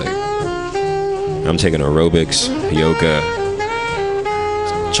is just like I'm taking aerobics, yoga,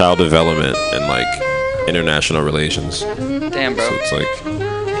 child development, and like international relations. Damn, bro. So it's like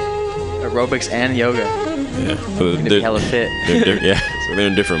aerobics and yoga. Yeah. You're gonna be hella fit. Yeah. So they're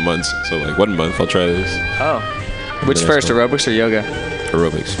in different months. So like 1 month I'll try this. Oh. Which first, aerobics or yoga?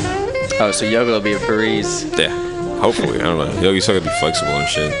 Aerobics. Oh, so yoga will be a breeze. Yeah. Hopefully, I don't know. Yoga's still gotta be flexible and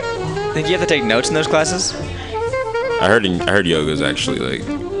shit. Think you have to take notes in those classes? I heard yoga is actually like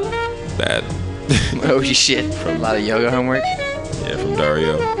bad. Oh shit! From a lot of yoga homework. Yeah, from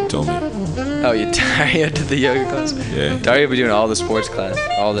Dario. He told me. Oh, Dario did the yoga class? Yeah. Dario be doing all the sports class,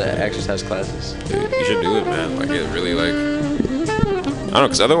 all the exercise classes. Dude, you should do it, man. Like, it really, like... I don't know,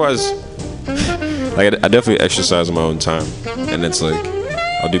 because otherwise... Like, I definitely exercise on my own time. And it's like,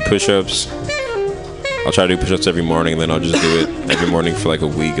 I'll do push-ups. I'll try to do push-ups every morning, and then I'll just do it every morning for, like, a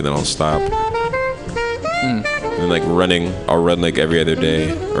week, and then I'll stop. And then, like, running, I'll run, like, every other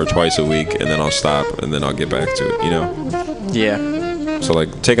day, or twice a week, and then I'll stop, and then I'll get back to it, you know? Yeah. So,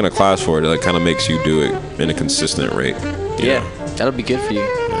 like, taking a class for it, like, kind of makes you do it in a consistent rate. Yeah, that'll be good for you.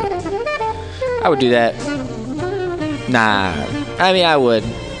 I would do that. Nah, I mean, I would.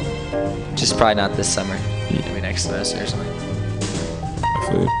 Just probably not this summer. Maybe next semester or something.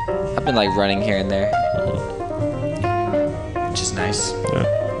 I've been, like, running here and there. Which is nice. Yeah.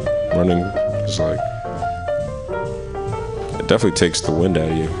 Running is, like... It definitely takes the wind out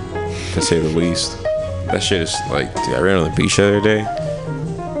of you, to say the least. That shit is, like... Dude, I ran on the beach the other day.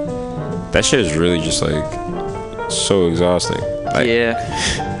 That shit is really just like so exhausting. Like, yeah.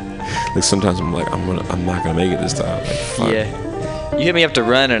 Like sometimes I'm like I'm not gonna make it this time. Like, fuck. Yeah. You hit me up to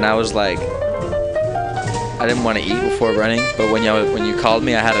run and I was like, I didn't want to eat before running, but when you called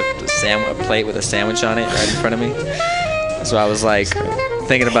me, I had a plate with a sandwich on it right in front of me. So I was like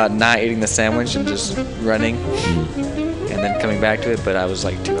thinking about not eating the sandwich and just running, and then coming back to it. But I was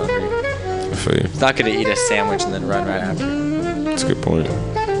like too hungry. I feel you. It's not gonna eat a sandwich and then run right after. That's a good point.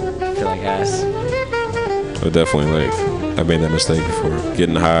 I feel like ass. I definitely like I made that mistake before,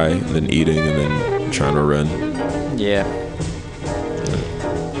 getting high and then eating and then trying to run. Yeah.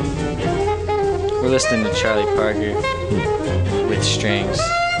 We're listening to Charlie Parker with strings.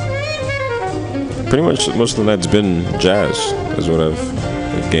 Pretty much most of the night's been jazz, is what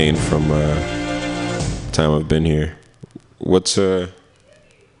I've gained from the time I've been here. What's that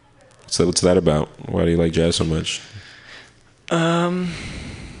about? Why do you like jazz so much?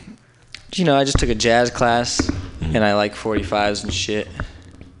 You know, I just took a jazz class, and I like 45s and shit.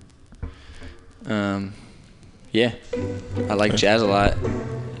 Yeah, I like jazz a lot.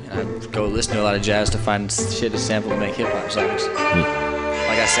 And I go listen to a lot of jazz to find shit to sample to make hip hop songs.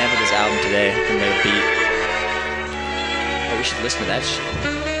 Like I sampled this album today and made a beat. Oh, we should listen to that shit.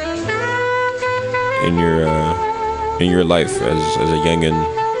 In your life as a youngin',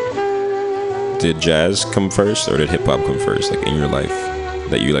 did jazz come first or did hip hop come first? Like in your life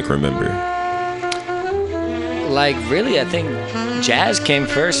that you like remember? Like really, I think jazz came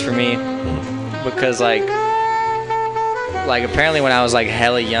first for me because like apparently when I was like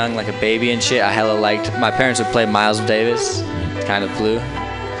hella young, like a baby and shit, I hella liked. My parents would play Miles Davis, Kind of Blue,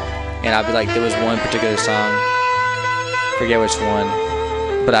 and I'd be like, there was one particular song, forget which one,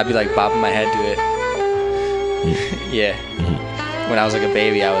 but I'd be like bopping my head to it. Yeah. When I was like a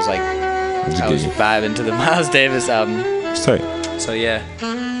baby, I was like, I was vibing to the Miles Davis album. It's tight. So yeah.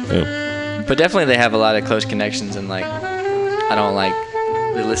 But definitely they have a lot of close connections, and like I don't like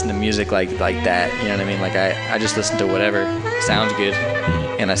really listen to music like that, you know what I mean? Like I just listen to whatever sounds good,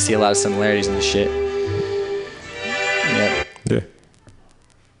 and I see a lot of similarities in the shit. Yep. Yeah.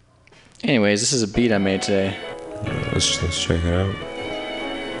 Anyways, this is a beat I made today. Let's check it out.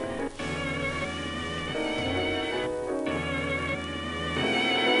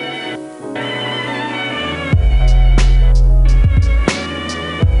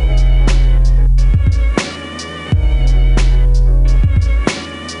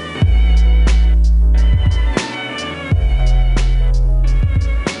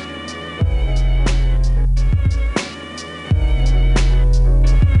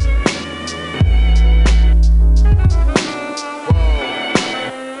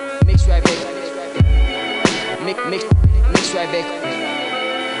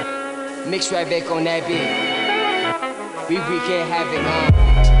 Mix right back on that beat. We can't have it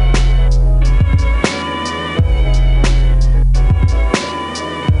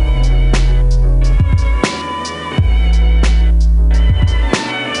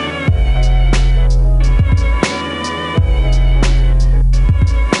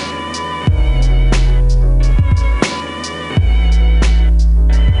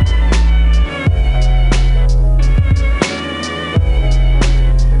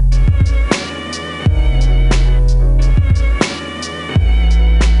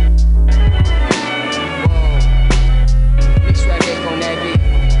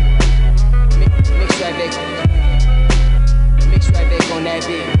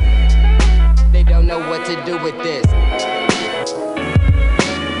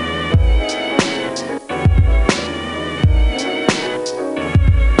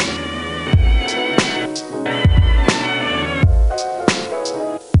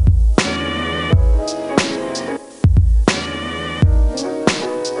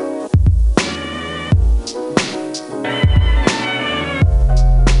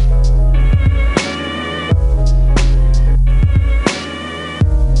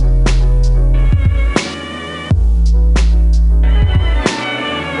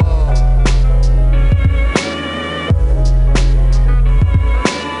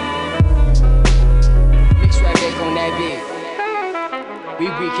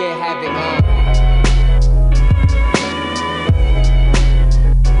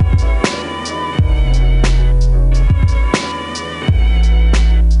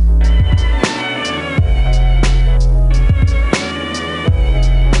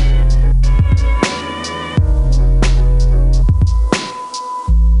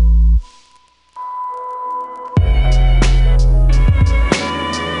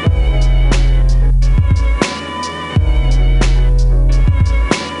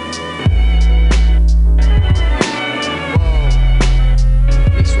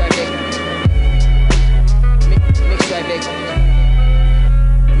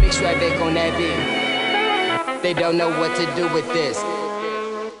don't know what to do with this.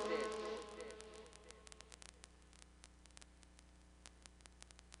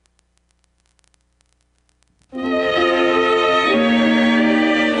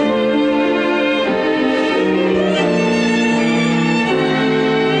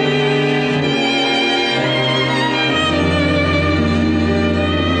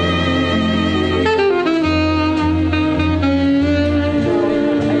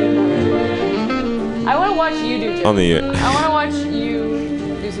 On the I want to watch you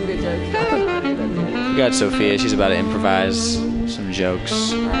do some good jokes. We got Sophia. She's about to improvise some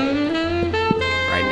jokes.